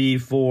 whether it be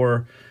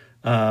for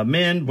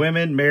men,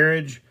 women,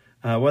 marriage,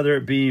 whether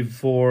it be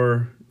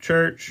for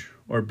church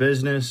or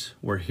business,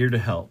 we're here to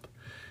help.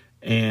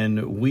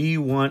 And we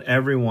want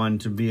everyone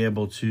to be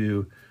able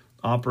to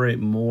operate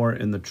more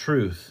in the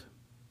truth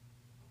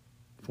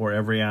for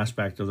every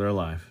aspect of their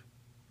life.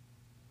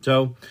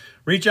 So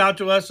reach out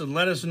to us and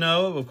let us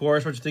know, of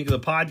course, what you think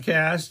of the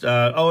podcast.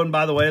 And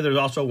by the way, there's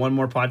also one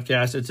more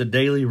podcast. It's a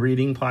daily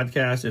reading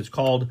podcast. It's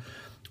called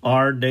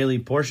Our Daily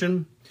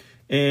Portion.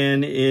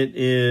 And it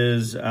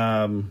is,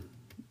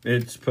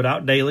 it's put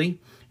out daily.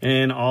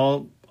 And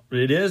all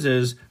it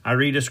is I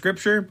read a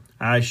scripture,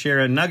 I share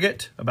a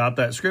nugget about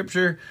that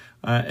scripture,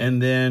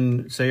 and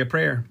then say a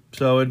prayer.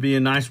 So it'd be a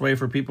nice way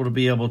for people to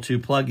be able to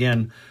plug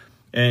in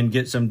and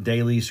get some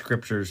daily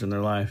scriptures in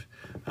their life.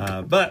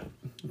 But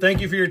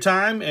thank you for your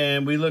time,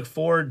 and we look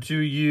forward to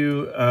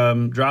you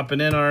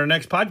dropping in on our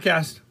next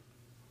podcast.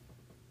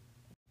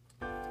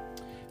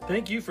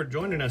 Thank you for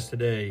joining us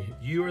today.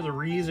 You are the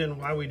reason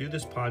why we do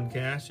this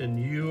podcast, and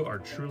you are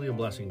truly a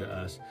blessing to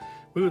us.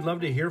 We would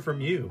love to hear from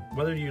you,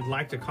 whether you'd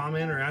like to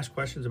comment or ask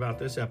questions about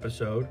this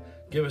episode,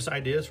 give us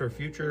ideas for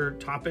future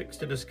topics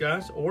to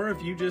discuss, or if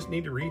you just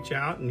need to reach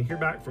out and hear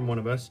back from one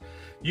of us,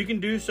 you can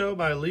do so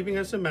by leaving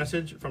us a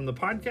message from the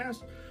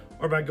podcast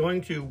or by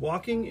going to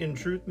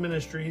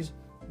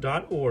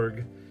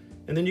walkingintruthministries.org.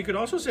 And then you could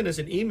also send us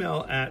an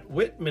email at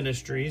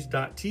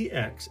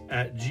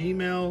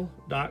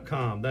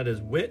witministries.tx@gmail.com. That is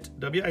wit,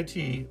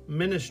 W-I-T,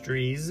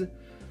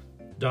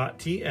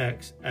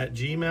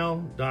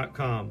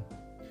 ministries.tx@gmail.com.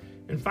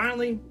 And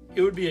finally,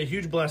 it would be a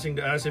huge blessing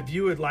to us if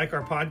you would like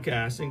our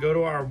podcast and go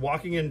to our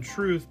Walking in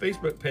Truth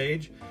Facebook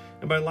page,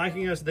 and by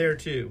liking us there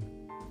too.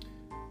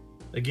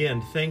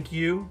 Again, thank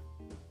you,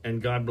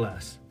 and God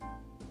bless.